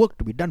likes work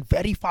to be done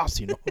very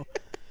fast,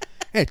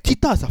 Hey,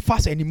 cheetah is a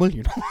fast animal,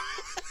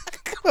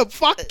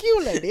 Fuck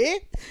you, lady.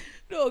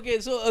 No, okay,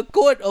 so a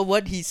quote of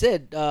what he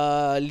said,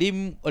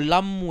 Lam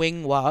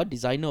Weng Wah,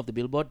 designer of the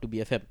billboard, to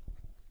BFM.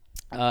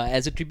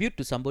 As a tribute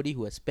to somebody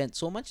who has spent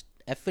so much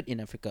effort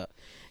in Africa.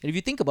 And if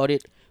you think about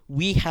it,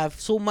 we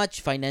have so much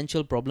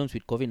financial problems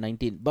with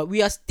COVID-19, but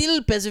we are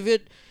still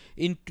persevered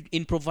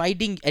in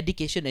providing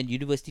education and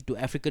university to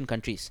African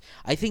countries.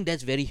 I think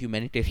that's very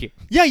humanitarian.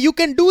 Yeah, you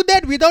can do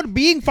that without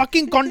being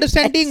fucking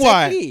condescending.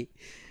 Exactly.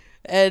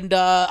 And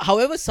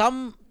however,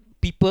 some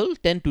people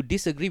tend to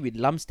disagree with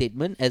Lam's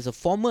statement. As a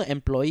former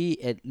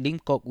employee at Lim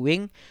Kok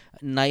Wing,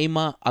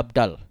 Naima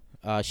Abdal,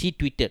 she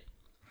tweeted,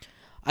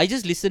 I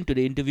just listened to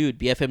the interview with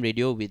BFM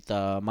Radio with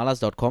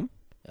malas.com,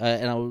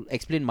 and I'll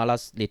explain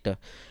Malas later.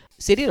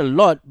 Said it a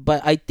lot,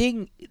 but I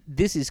think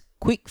this is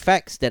quick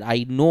facts that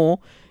I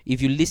know. If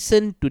you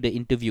listen to the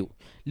interview,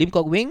 Lim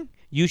Kok Wing,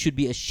 you should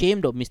be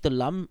ashamed of Mr.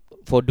 Lam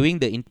for doing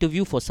the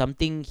interview for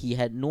something he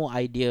had no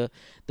idea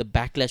the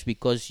backlash,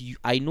 because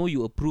I know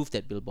you approved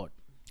that billboard.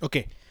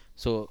 Okay.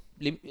 So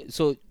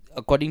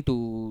according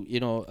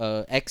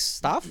to ex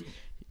staff,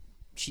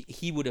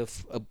 he would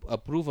have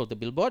approved of the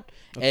billboard,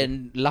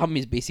 and Lam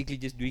is basically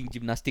just doing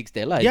gymnastics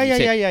there, lah.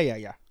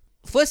 Yeah.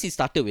 First he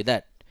started with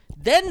that.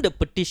 Then the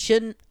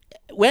petition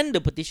when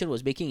the petition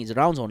was making its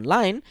rounds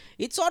online,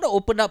 it sort of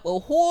opened up a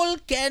whole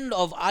can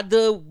of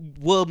other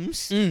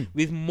worms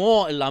with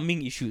more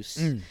alarming issues.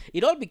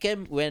 It all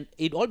began when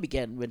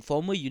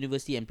former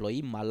university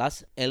employee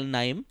Malas El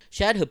Naim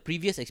shared her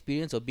previous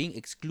experience of being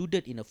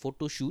excluded in a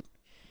photo shoot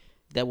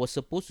that was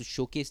supposed to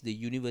showcase the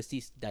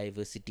university's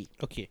diversity.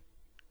 Okay.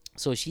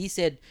 So she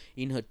said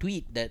in her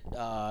tweet that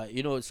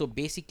so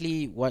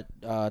basically what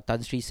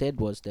Tan Sri said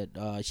was that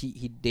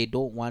they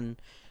don't want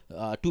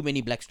too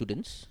many black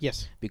students.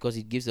 Yes. Because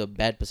it gives a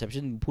bad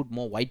perception. Put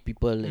more white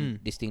people and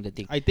this thing, that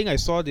thing. I think I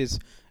saw this.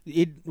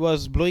 It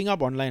was blowing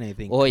up online, I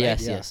think. Oh, right?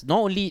 Yes. Not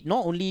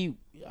only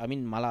I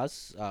mean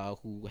Malas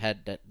who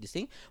had this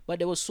thing, but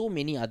there were so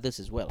many others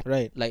as well.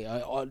 Right. Like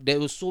there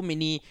was so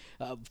many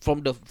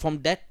from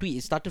that tweet.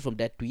 It started from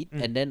that tweet,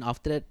 and then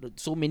after that,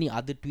 so many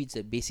other tweets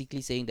that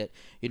basically saying that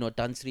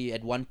Tan Sri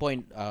at one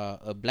point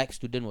a black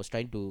student was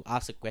trying to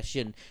ask a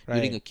question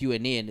during a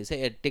Q&A, and they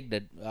said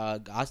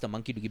ask the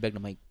monkey to give back the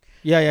mic.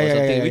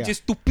 Which is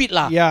stupid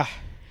lah. Yeah.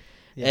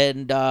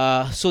 And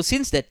so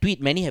since that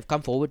tweet, many have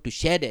come forward to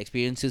share their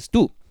experiences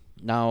too.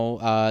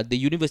 Now, the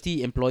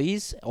university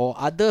employees or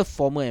other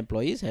former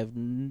employees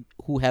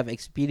who have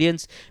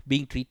experienced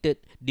being treated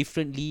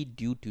differently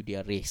due to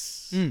their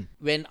race.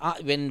 When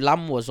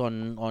Lam was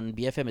on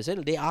BFM as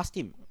well, they asked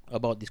him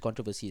about these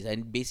controversies,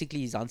 and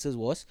basically his answers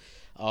was,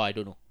 I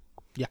don't know.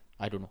 Yeah,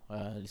 I don't know.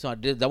 It's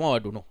not that one. I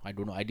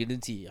don't know. I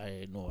didn't see.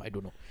 I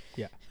don't know.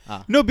 Yeah.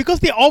 No, because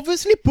they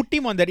obviously put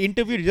him on that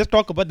interview to just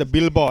talk about the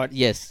billboard.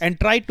 Yes. And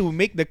try to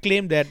make the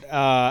claim that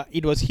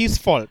it was his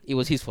fault. It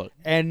was his fault.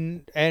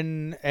 And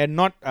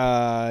not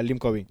Lim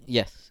Kok.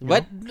 Yes.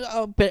 But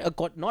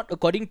not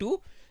according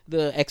to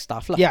the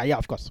ex-staff lah. Yeah,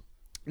 of course.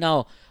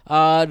 Now,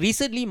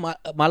 recently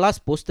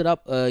Malas posted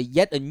up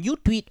yet a new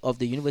tweet of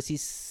the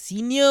university's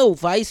senior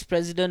vice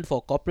president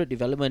for corporate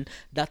development,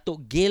 Dato'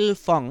 Gail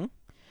Fang,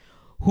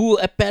 who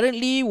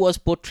apparently was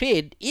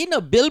portrayed in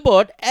a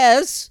billboard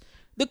as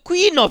the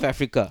Queen of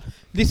Africa.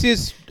 This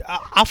is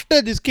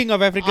after this King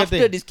of Africa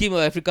thing. After this King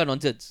of Africa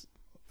nonsense.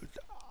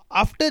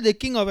 After the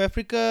King of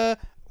Africa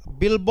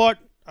billboard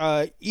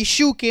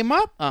issue came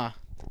up.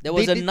 There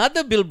was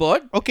another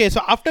billboard. Okay,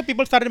 so after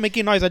people started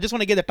making noise, I just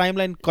want to get the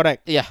timeline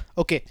correct. Yeah.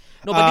 Okay.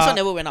 No, but this one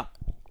never went up.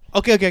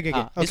 Okay.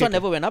 This one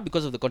never went up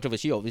because of the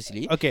controversy,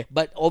 obviously. Okay.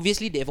 But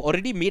obviously, they've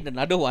already made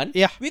another one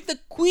with the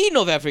Queen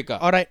of Africa.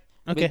 All right.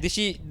 Okay.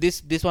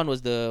 This one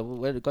was the,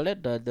 what do you call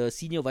it? The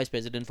senior vice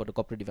president for the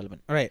corporate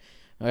development. All right.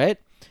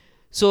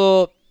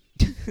 So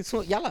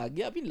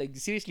I mean, like,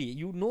 seriously,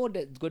 that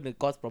it's going to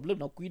cause problem.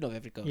 Now Queen of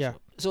Africa. Yeah.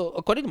 So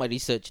according to my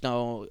research,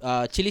 now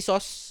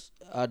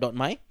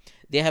chilisauce.my,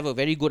 they have a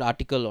very good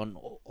article on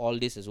all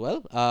this as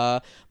well.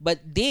 But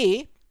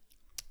they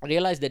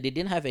realized that they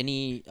didn't have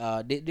any.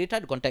 They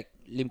tried to contact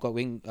Lim Kok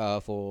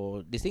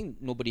for this thing.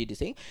 Nobody this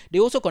thing. They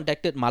also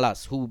contacted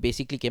Malas, who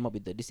basically came up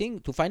with this thing,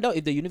 to find out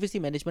if the university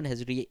management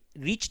has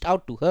reached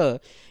out to her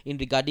in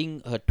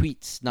regarding her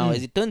tweets. Now,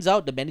 as it turns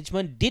out, the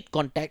management did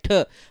contact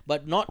her,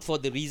 but not for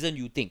the reason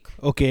you think.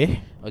 Okay.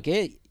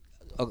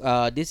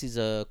 This is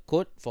a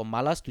quote from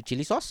Malas to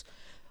Chili Sauce.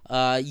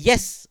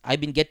 Yes,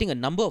 I've been getting a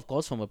number of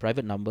calls from a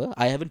private number.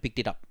 I haven't picked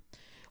it up.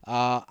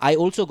 I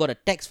also got a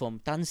text from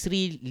Tan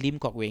Sri Lim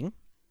Kok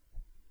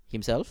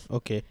himself.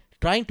 Okay.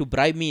 Trying to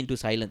bribe me into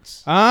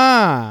silence.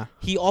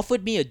 He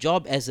offered me a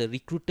job as a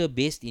recruiter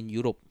based in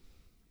Europe.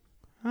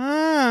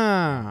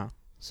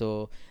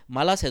 So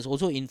Malas has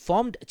also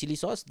informed Chili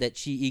Sauce that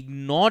she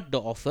ignored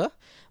the offer,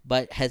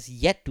 but has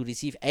yet to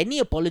receive any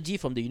apology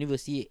from the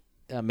university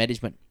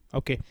management.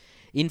 Okay.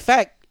 In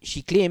fact,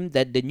 she claimed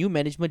that the new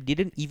management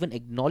didn't even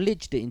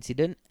acknowledge the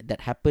incident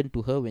that happened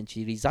to her when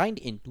she resigned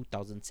in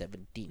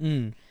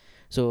 2017.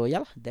 So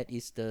that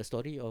is the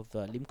story of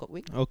Lim Kok.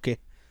 Okay.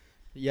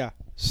 Yeah.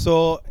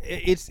 So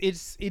it's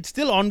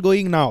still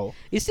ongoing now.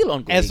 It's still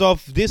ongoing. As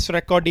of this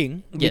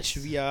recording, yes.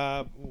 Which we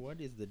are, what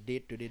is the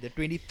date today? The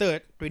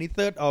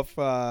 23rd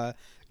of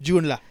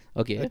June lah.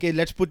 Okay,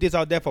 let's put this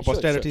out there for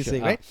posterity's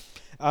sake, right?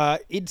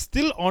 It's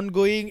still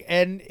ongoing,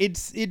 and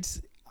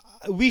it's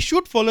we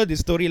should follow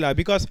this story lah,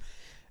 because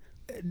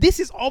this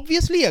is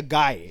obviously a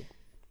guy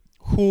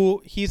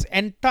who his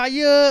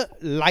entire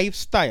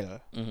lifestyle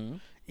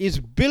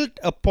is built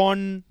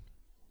upon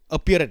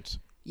appearance.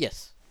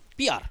 Yes.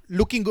 PR.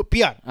 Looking good.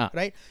 PR.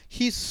 Right?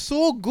 He's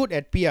so good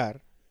at PR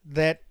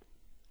that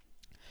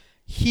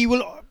he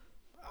will,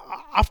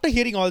 after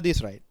hearing all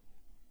this, right,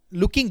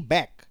 looking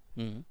back,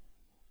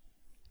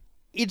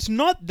 it's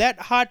not that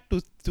hard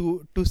to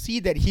see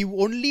that he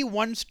will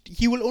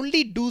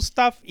only do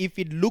stuff if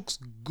it looks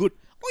good.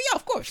 Oh yeah,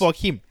 of course. For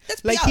him.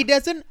 That's like PR. He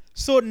doesn't.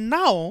 So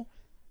now,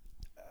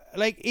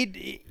 like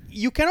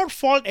you cannot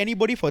fault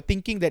anybody for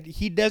thinking that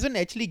he doesn't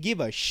actually give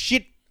a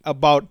shit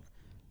about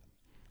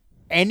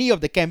any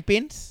of the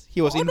campaigns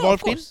he was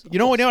involved in. You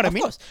know what I mean?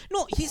 Of course.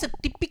 No, he's a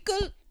typical,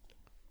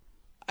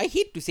 I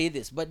hate to say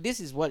this, but this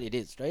is what it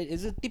is, right?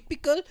 It's a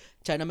typical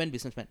Chinaman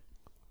businessman.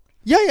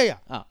 Yeah.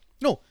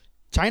 No,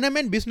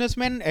 Chinaman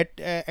businessman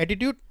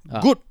attitude,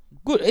 good.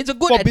 Good. It's a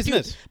good For attitude.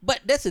 business.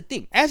 But that's the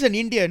thing. As an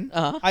Indian,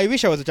 I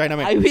wish I was a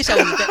Chinaman. I wish I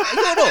was.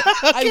 No.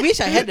 I wish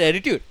I had the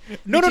attitude.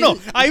 No.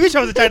 I wish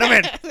I was a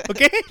Chinaman.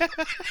 Okay?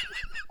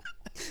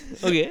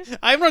 Okay.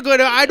 I'm not going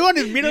to. I don't want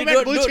this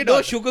middleman bullshit.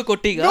 No sugar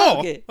coating.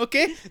 No.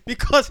 Okay.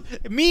 Because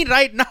me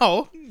right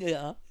now,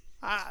 Yeah.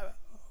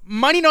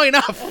 money not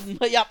enough.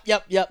 Yup.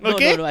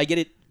 Okay? No. I get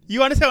it.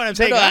 You understand what I'm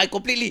saying? No, huh? I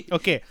completely.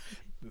 Okay.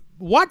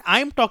 What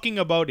I'm talking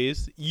about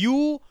is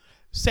you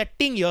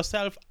setting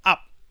yourself up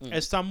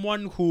as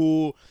someone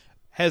who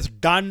has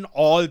done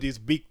all these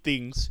big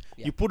things.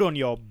 Yeah. You put on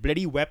your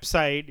bloody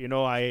website,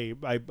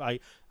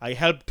 I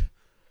helped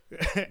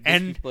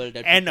end people,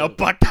 that end people.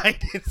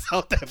 apartheid in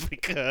South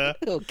Africa.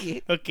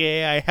 Okay.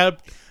 Okay, I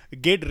helped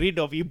get rid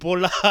of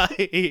Ebola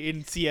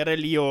in Sierra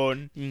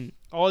Leone.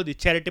 All the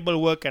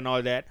charitable work and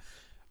all that.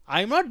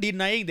 I'm not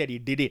denying that he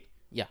did it.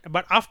 Yeah.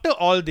 But after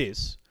all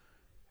this,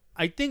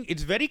 I think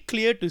it's very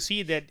clear to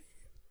see that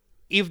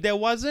if there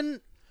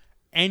wasn't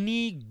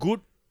any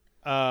good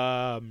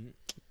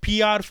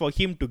PR for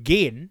him to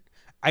gain,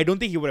 I don't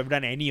think he would have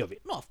done any of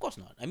it. No, of course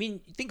not. I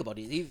mean, think about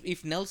it.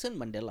 If Nelson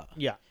Mandela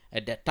Yeah.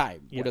 at that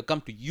time would have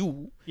come to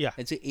you Yeah.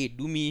 and say, "Hey,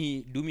 do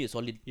me a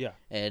solid," Yeah.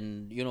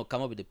 and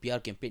come up with a PR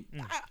campaign,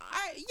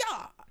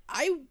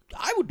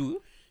 I would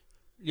do,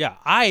 Yeah.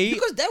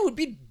 because that would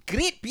be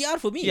great PR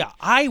for me. Yeah,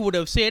 I would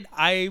have said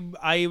I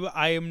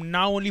am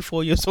now only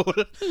 4 years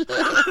old.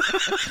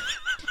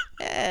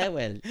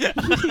 Well,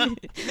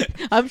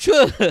 I'm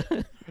sure.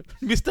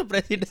 Mr.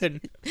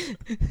 President,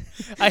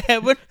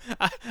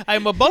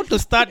 I'm about to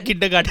start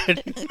kindergarten.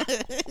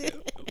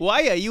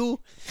 Why are you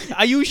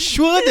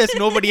sure there's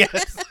nobody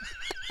else?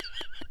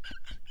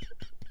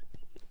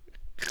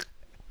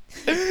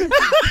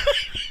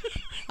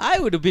 I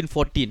would have been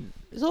 14.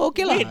 So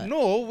okay lah. Wait,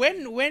 no,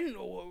 when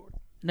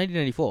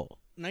 1994.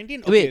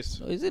 19 Wait, okay.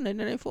 is it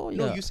 1994?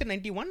 No, Yeah. you said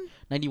 91?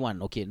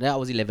 91. Okay, then I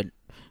was 11.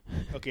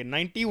 Okay,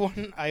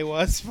 91 I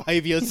was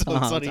 5 years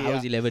old. Sorry. So I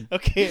was 11.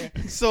 Okay,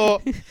 so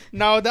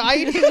now the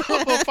idea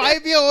of a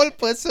 5-year-old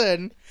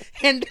person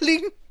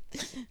handling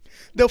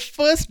the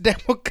first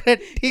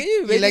democratic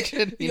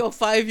election. Your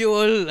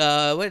 5-year-old,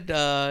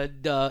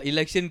 the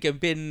election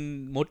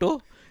campaign motto?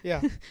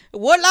 Yeah.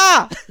 Vote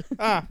lah!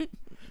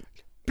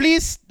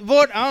 Please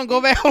vote.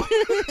 Go back home.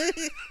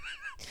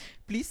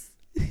 Please?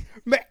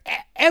 But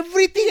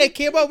everything I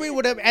came up with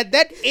would have, at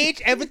that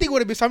age, everything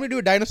would have been something to do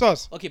with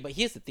dinosaurs. Okay, but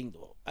here's the thing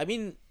though. I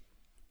mean,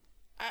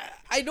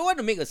 I don't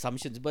want to make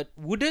assumptions, but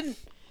wouldn't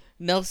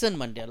Nelson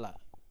Mandela,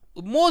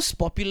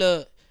 most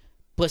popular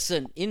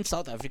person in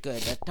South Africa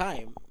at that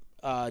time,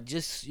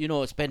 just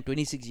spent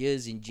 26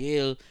 years in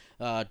jail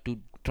to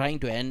trying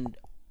to end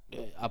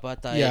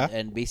apartheid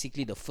and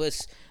basically the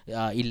first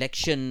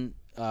election,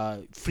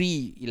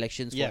 free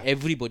elections for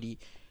everybody.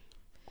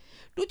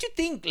 Don't you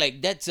think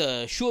like that's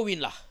a sure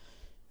win lah?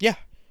 Yeah.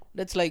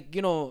 That's like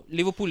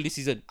Liverpool this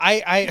season.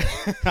 I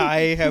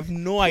have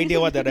no idea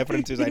what the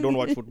reference is. I don't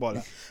watch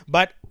football.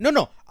 But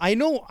no. I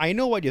know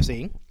what you're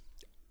saying.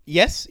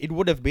 Yes, it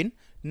would have been.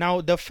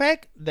 Now the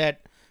fact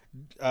that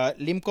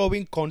Lim Kok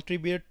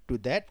contributed to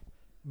that,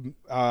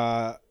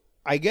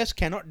 I guess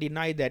cannot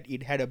deny that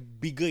it had a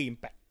bigger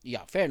impact.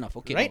 Yeah, fair enough.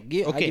 Okay, right?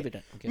 I give it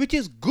that. Okay. Which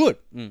is good.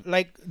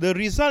 Like the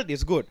result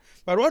is good.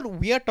 But what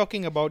we are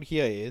talking about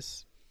here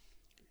is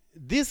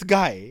this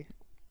guy.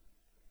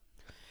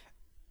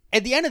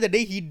 At the end of the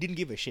day, he didn't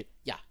give a shit.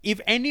 Yeah. If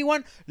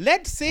anyone,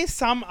 let's say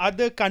some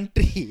other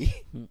country,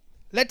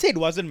 let's say it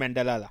wasn't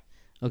Mandela.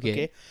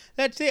 Okay.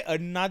 Let's say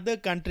another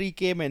country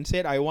came and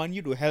said, I want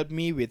you to help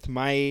me with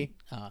my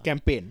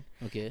campaign.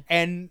 Okay.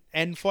 And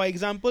for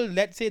example,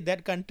 let's say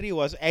that country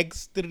was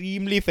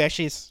extremely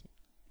fascist.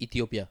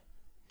 Ethiopia.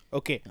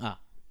 Okay.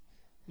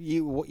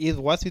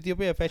 Was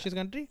Ethiopia a fascist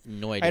country?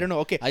 No idea. I don't know.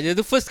 Okay. They're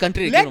the first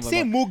country. Let's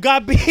say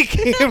Mugabe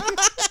came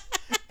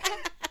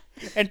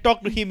and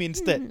talked to him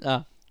instead.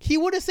 He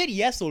would have said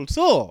yes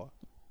also.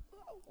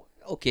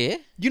 Okay.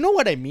 You know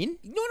what I mean?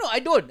 No, I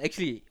don't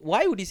actually.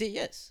 Why would he say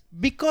yes?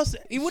 Because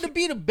it would have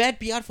been a bad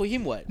PR for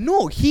him. What?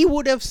 No, he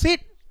would have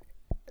said.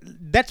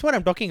 That's what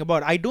I'm talking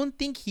about. I don't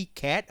think he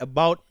cared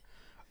about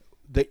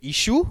the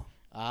issue.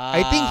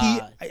 I think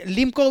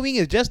Lim Kok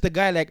is just the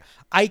guy. Like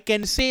I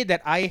can say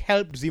that I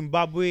helped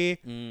Zimbabwe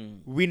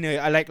win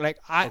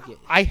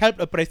I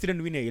helped a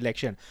president win an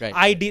election. Right,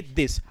 I did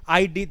this.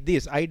 I did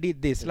this.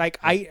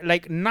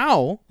 Like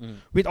now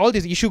with all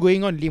this issue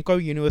going on, Lim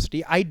Kok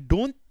University, I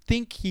don't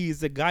think he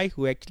is a guy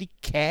who actually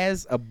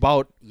cares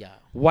about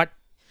what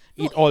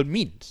it all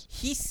means.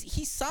 He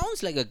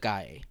sounds like a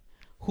guy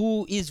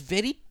who is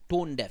very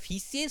tone deaf. He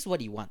says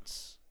what he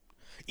wants.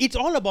 It's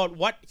all about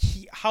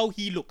how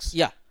he looks.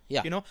 Yeah.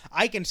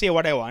 I can say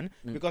what I want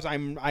because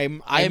I'm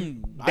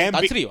damn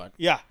big.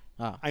 Yeah.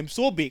 I'm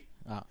so big.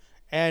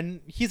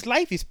 And his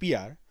life is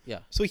PR. Yeah.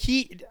 So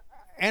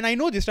and I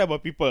know this type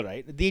of people,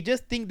 right? They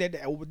just think that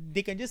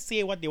they can just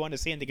say what they want to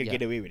say and they can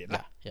get away with it.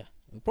 Yeah.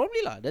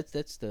 Probably lah.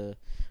 That's the.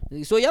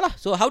 So yeah lah.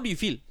 So how do you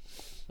feel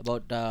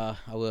about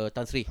our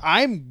Tan Sri?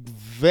 I'm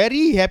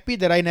very happy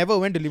that I never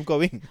went to Lim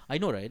Kok. I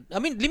know, right? I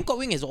mean, Lim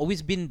Kok has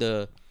always been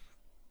the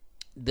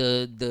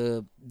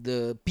the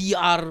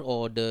PR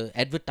or the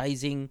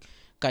advertising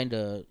kind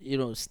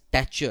of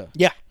stature.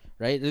 Yeah.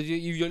 Right.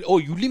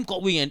 You Lim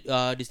Kok and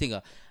this thing.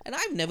 And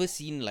I've never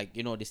seen like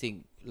this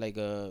thing like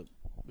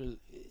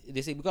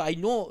this thing because I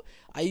know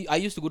I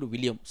used to go to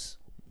Williams.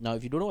 Now,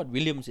 if you don't know what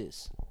Williams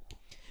is.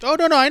 Oh,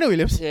 no, I know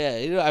Williams.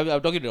 Yeah, I'm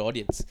talking to the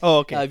audience. Oh,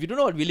 okay. If you don't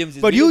know what Williams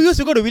is. But you used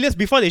to go to Williams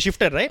before they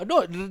shifted, right?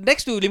 No,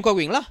 next to Lim Kok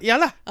lah. Yeah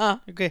lah.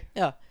 Okay.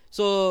 Yeah.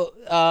 So,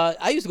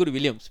 I used to go to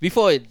Williams.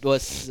 Before it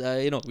was,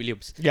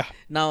 Williams. Yeah.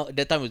 Now,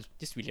 that time it was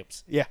just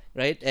Williams. Yeah.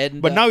 Right?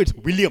 And But now it's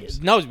Williams.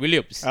 Now it's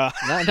Williams. Now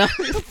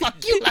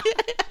fuck you lah.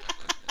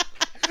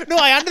 No,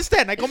 I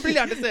understand. I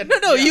completely understand.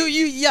 No,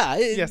 yeah.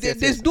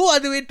 There's no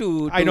other way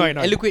to I know.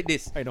 eloquate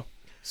this. I know.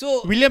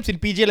 So Williams in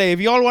PJ, like, if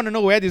you all want to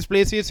know where this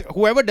place is,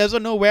 whoever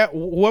doesn't know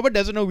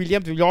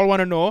Williams, if you all want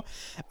to know,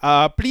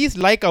 please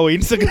like our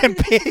Instagram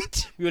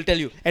page. We will tell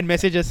you. And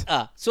messages.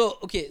 So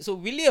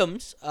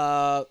Williams,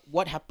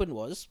 what happened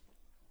was,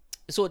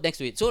 so next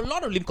to it, so a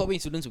lot of Lim Kok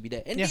students will be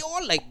there, and they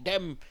all like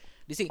damn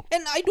this thing.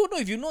 And I don't know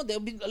if you know, there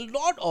have been a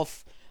lot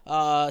of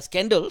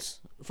scandals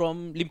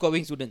from Lim Kok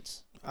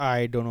students.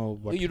 I don't know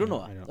what. You don't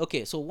know?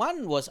 Okay, so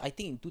one was, I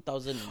think in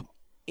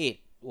 2008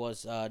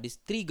 was these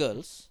 3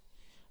 girls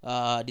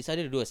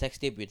decided to do a sex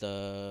tape with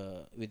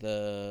a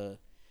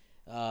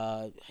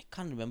I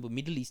can't remember,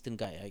 Middle Eastern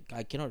guy.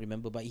 I cannot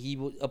remember, but he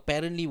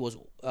apparently was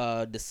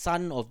the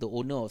son of the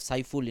owner of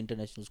Saiful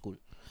International School.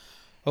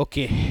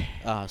 Okay.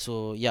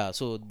 So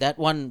that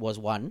one was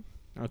one.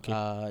 Okay.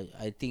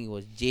 I think it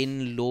was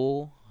Jane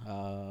Low,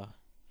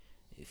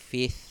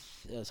 Faith.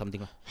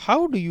 Something.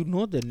 How do you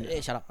know the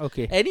shut up.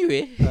 Okay.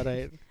 Anyway.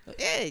 Alright.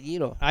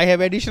 I have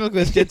additional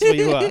questions for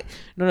you.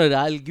 No,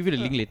 I'll give you the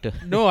link later.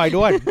 No, I don't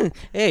want.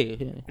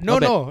 Hey. No.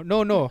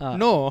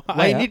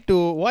 I need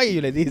to. Why are you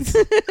like this?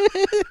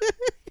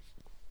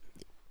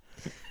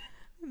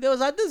 There was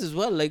others as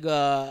well. Like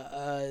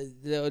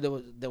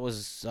there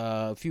was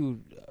a few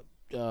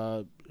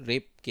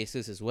rape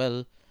cases as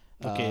well.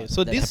 Okay,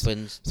 so this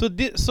happens. So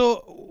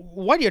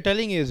what you're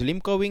telling is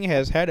Lim Kok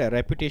has had a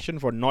reputation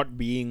for not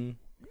being.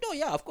 No,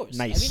 yeah, of course.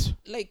 Nice.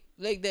 I mean,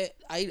 like that.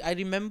 I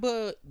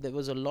remember there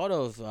was a lot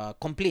of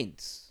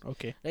complaints.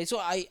 Okay. Right. So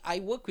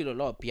I work with a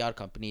lot of PR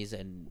companies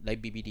and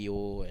like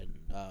BBDO and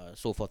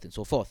so forth and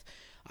so forth.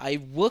 I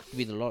worked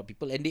with a lot of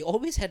people and they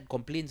always had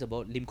complaints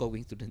about Lim Kok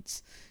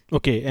students.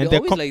 Okay, and they're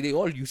always they're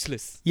all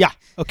useless. Yeah.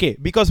 Okay,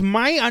 because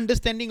my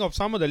understanding of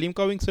some of the Lim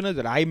Kok students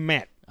that I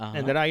met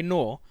and that I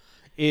know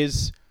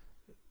is.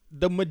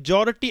 The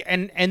majority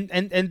and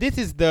this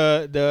is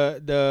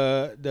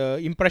the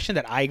impression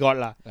that I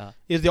got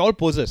is they all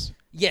posers.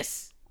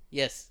 Yes.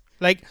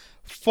 Like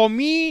for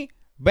me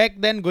back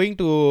then, going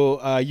to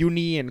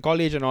uni and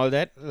college and all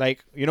that,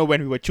 like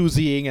when we were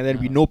choosing and then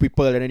we know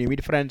people and then you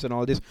meet friends and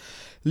all this,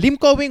 Lim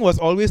Kok was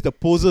always the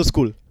poser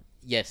school.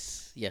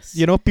 Yes.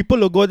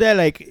 People will go there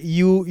like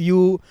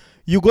you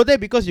go there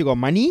because you got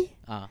money.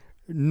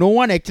 No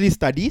one actually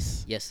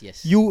studies. Yes.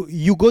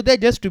 You go there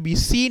just to be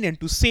seen and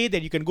to say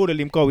that you can go to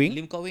Lim Kok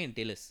Lim Kok and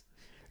Taylor's.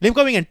 Lim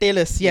Kok and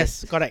Taylor's,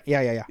 yes, correct.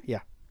 Yeah.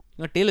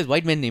 No, Taylor's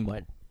white man name,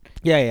 what?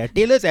 Yeah.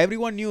 Taylor's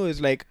everyone knew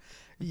is like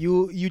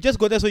you just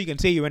go there so you can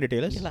say you went to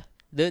Taylor's. Yeah,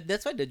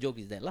 that's why the joke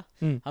is there, lah.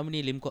 How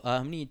many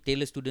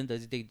Taylor students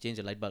does it take to change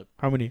a light bulb?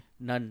 How many?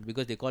 None,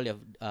 because they call their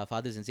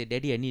fathers and say,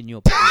 "Daddy, I need a new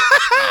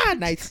apartment."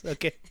 Nice.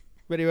 Okay.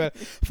 Very well.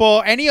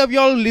 For any of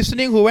y'all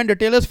listening who went to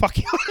Taylor's, fuck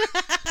you.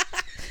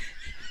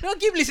 No,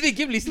 keep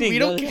listening. We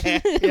don't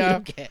care. We Yeah.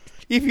 don't care.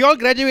 If y'all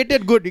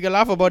graduated, good. You can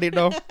laugh about it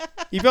now.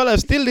 If y'all are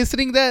still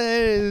listening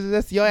there,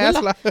 that's your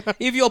ass lah.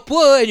 If you're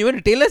poor and you went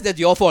to Taylor's, that's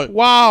your fault.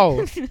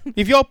 Wow.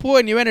 If you're poor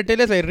and you went to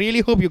Taylor's, I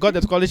really hope you got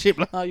the scholarship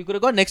lah. You could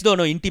have gone next door,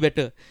 no, Inti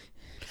better.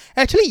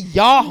 Actually,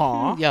 yeah,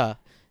 huh? Yeah.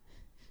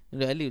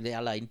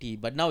 Yeah lah, Inti.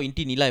 But now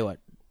Inti Nilai what?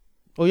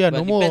 Oh yeah, But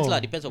no more. depends lah.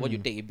 Depends on what you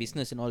take.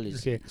 Business and all is.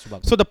 Okay.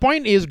 Subang. So the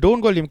point is,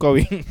 don't go Lim Kok.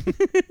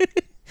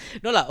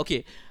 No lah.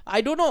 Okay.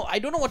 I don't know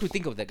what to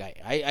think of that guy.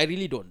 I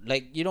really don't.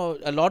 Like,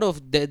 a lot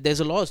of there's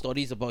a lot of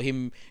stories about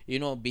him.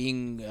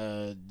 Being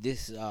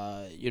this.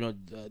 The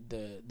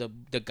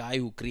guy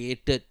who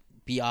created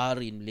PR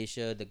in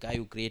Malaysia, the guy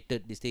who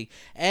created this thing,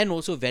 and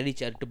also very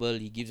charitable.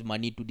 He gives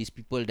money to these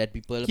people, that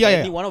people.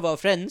 Yeah. One of our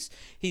friends,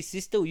 his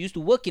sister who used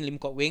to work in Lim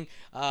Kok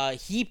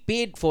he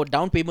paid for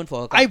down payment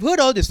for her car. I've heard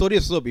all these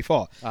stories also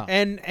before,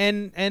 and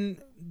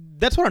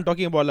that's what I'm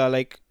talking about lah.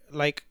 Like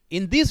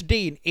in this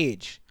day and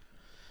age,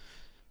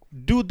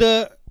 do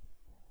the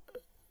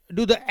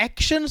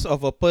actions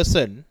of a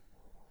person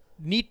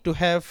need to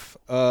have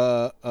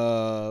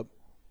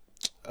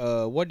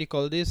what do you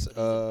call this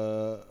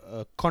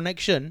a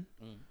connection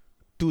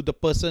to the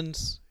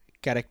person's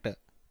character?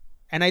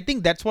 And I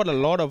think that's what a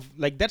lot of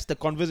that's the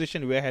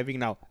conversation we're having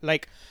now.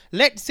 Like,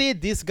 let's say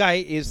this guy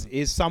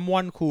is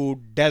someone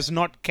who does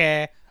not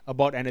care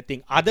about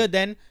anything other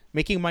than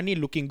making money,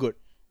 looking good,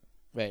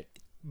 Right.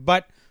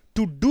 but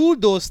to do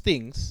those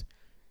things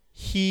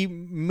he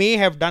may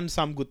have done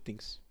some good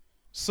things.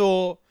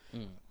 So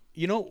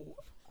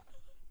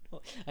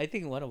I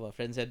think one of our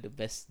friends had the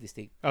best this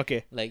thing.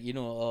 Okay. Like,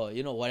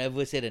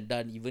 whatever said and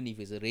done, even if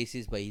he's a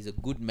racist, but he's a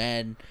good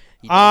man.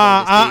 He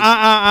doesn't have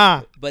the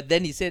stage. But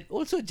then he said,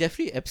 also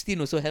Jeffrey Epstein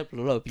also helped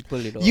a lot of people,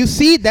 You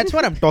see, that's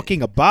what I'm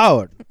talking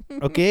about.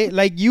 Okay?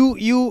 Like you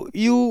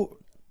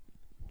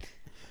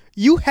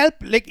help,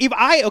 like if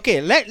I,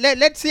 okay,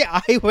 let's say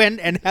I went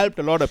and helped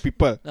a lot of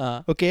people.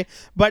 Okay?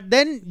 But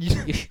then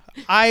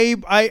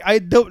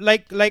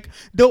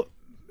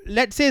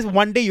let's say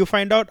one day you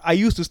find out I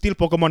used to steal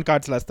Pokemon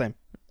cards last time.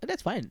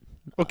 That's fine.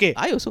 Okay.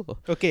 I also.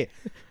 Okay.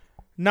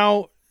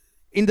 Now,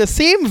 in the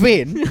same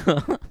vein,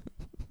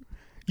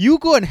 you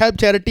go and help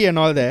charity and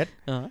all that,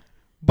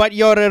 but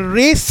you're a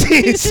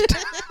racist.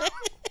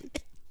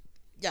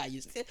 Yeah,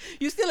 you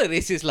still a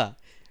racist lah.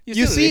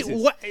 You see,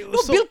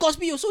 Bill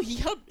Cosby also he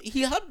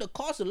helped the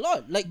cause a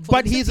lot. Like,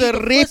 but he's a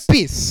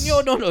rapist.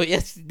 No.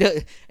 Yes,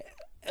 the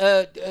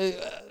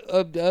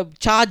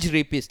charged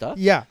rapist.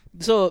 Yeah.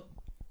 So.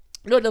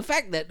 No, the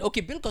fact that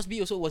Bill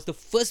Cosby also was the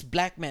first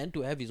black man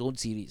to have his own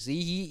series.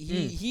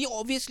 He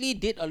obviously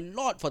did a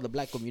lot for the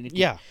black community.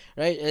 Yeah.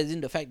 Right? As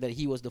in the fact that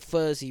he was the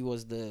first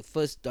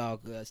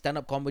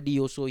stand-up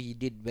comedy also he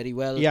did very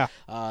well. Yeah.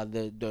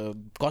 The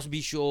Cosby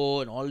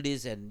Show and all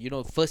this, and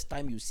first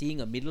time you seeing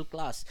a middle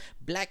class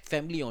black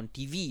family on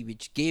TV,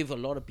 which gave a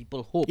lot of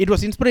people hope. It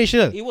was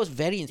inspirational. It was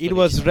very inspirational.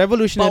 It was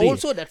revolutionary. But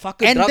also that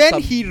fucker and then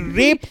he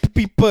raped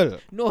people.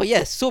 No,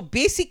 yes. So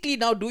basically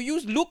now, do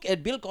you look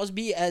at Bill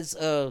Cosby as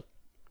a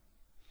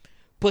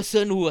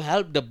person who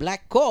helped the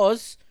black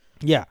cause,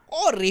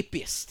 or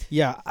rapist?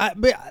 Yeah,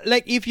 but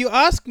like if you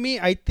ask me,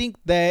 I think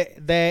there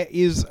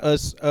is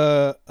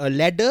a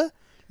ladder,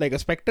 like a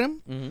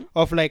spectrum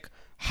of like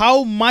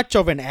how much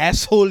of an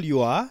asshole you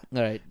are.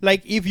 Right.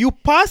 Like if you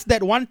pass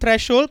that one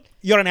threshold,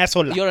 you're an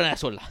asshole. You're an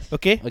asshole.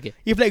 Okay.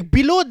 If like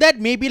below that,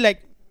 maybe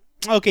like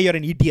okay, you're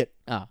an idiot,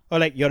 or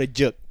like you're a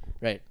jerk.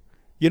 Right.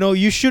 You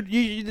you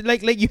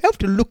have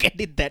to look at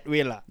it that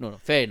way lah. No,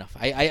 fair enough.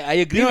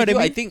 I agree with you.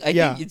 I think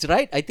it's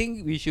right. I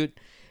think we should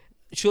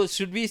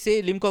we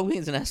say Lim Kok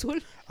is an asshole?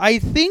 I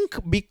think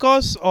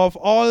because of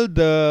all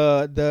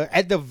the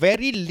at the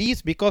very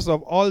least because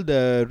of all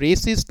the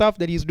racist stuff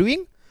that he's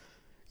doing,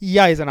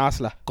 he's an ass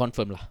lah.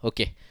 Confirm lah.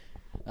 Okay.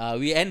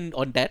 We end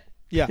on that.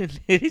 Yeah.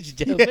 Ladies and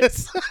gentlemen.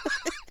 Yes.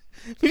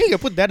 Maybe you can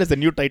put that as a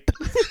new title.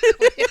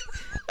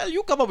 Well,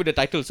 you come up with the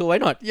title, so why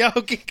not? Yeah,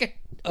 okay.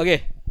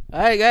 Okay.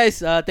 Alright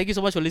guys, thank you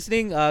so much for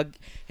listening.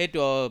 Head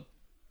to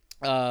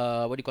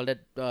what do you call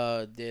that?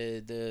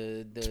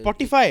 The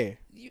Spotify.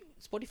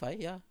 Spotify,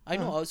 yeah. I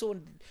know. Also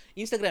on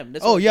Instagram.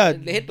 That's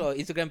head to our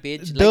Instagram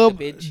page. The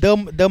page.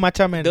 The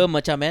Macha Man. The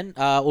Macha Man.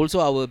 Also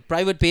our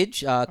private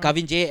page,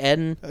 Kavin J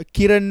and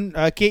Kiran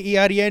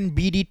KERN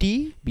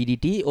BDT.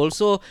 BDT.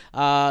 Also,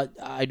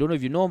 I don't know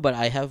if you know, but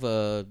I have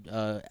a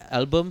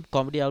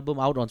comedy album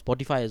out on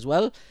Spotify as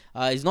well.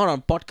 It's not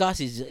on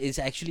podcast. It's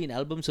actually an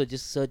album. So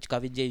just search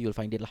Kavin J. You'll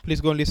find it lah.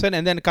 Please go and listen.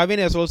 And then Kavin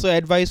has also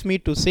advised me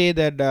to say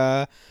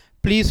that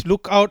please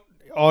look out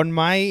on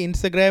my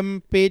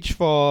Instagram page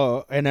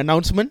for an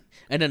announcement.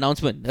 A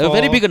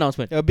very big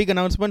announcement. A big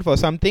announcement for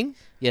something.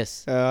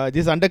 Yes.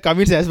 This is under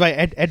Kavin's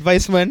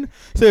advisement.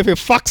 So if it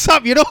fucks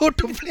up, you know who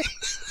to blame.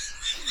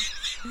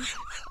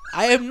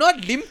 I am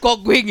not Lim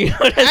Kok going.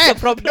 That's the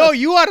problem. No,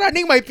 you are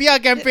running my PR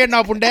campaign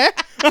now, Punde.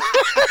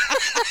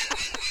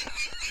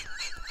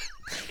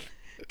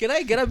 Can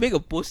I make a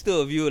poster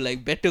of you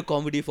like better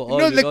comedy for all?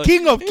 The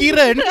king of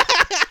Kiran.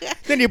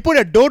 Then you put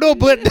a dodo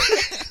bird.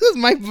 This is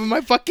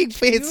my fucking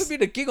face. You would be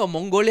the king of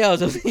Mongolia or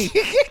something.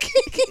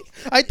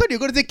 I thought you were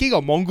going to say king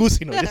of mongoose,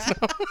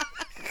 just now.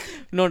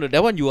 No,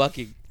 that one you are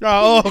king.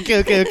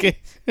 Okay.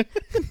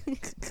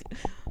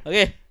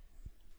 Okay.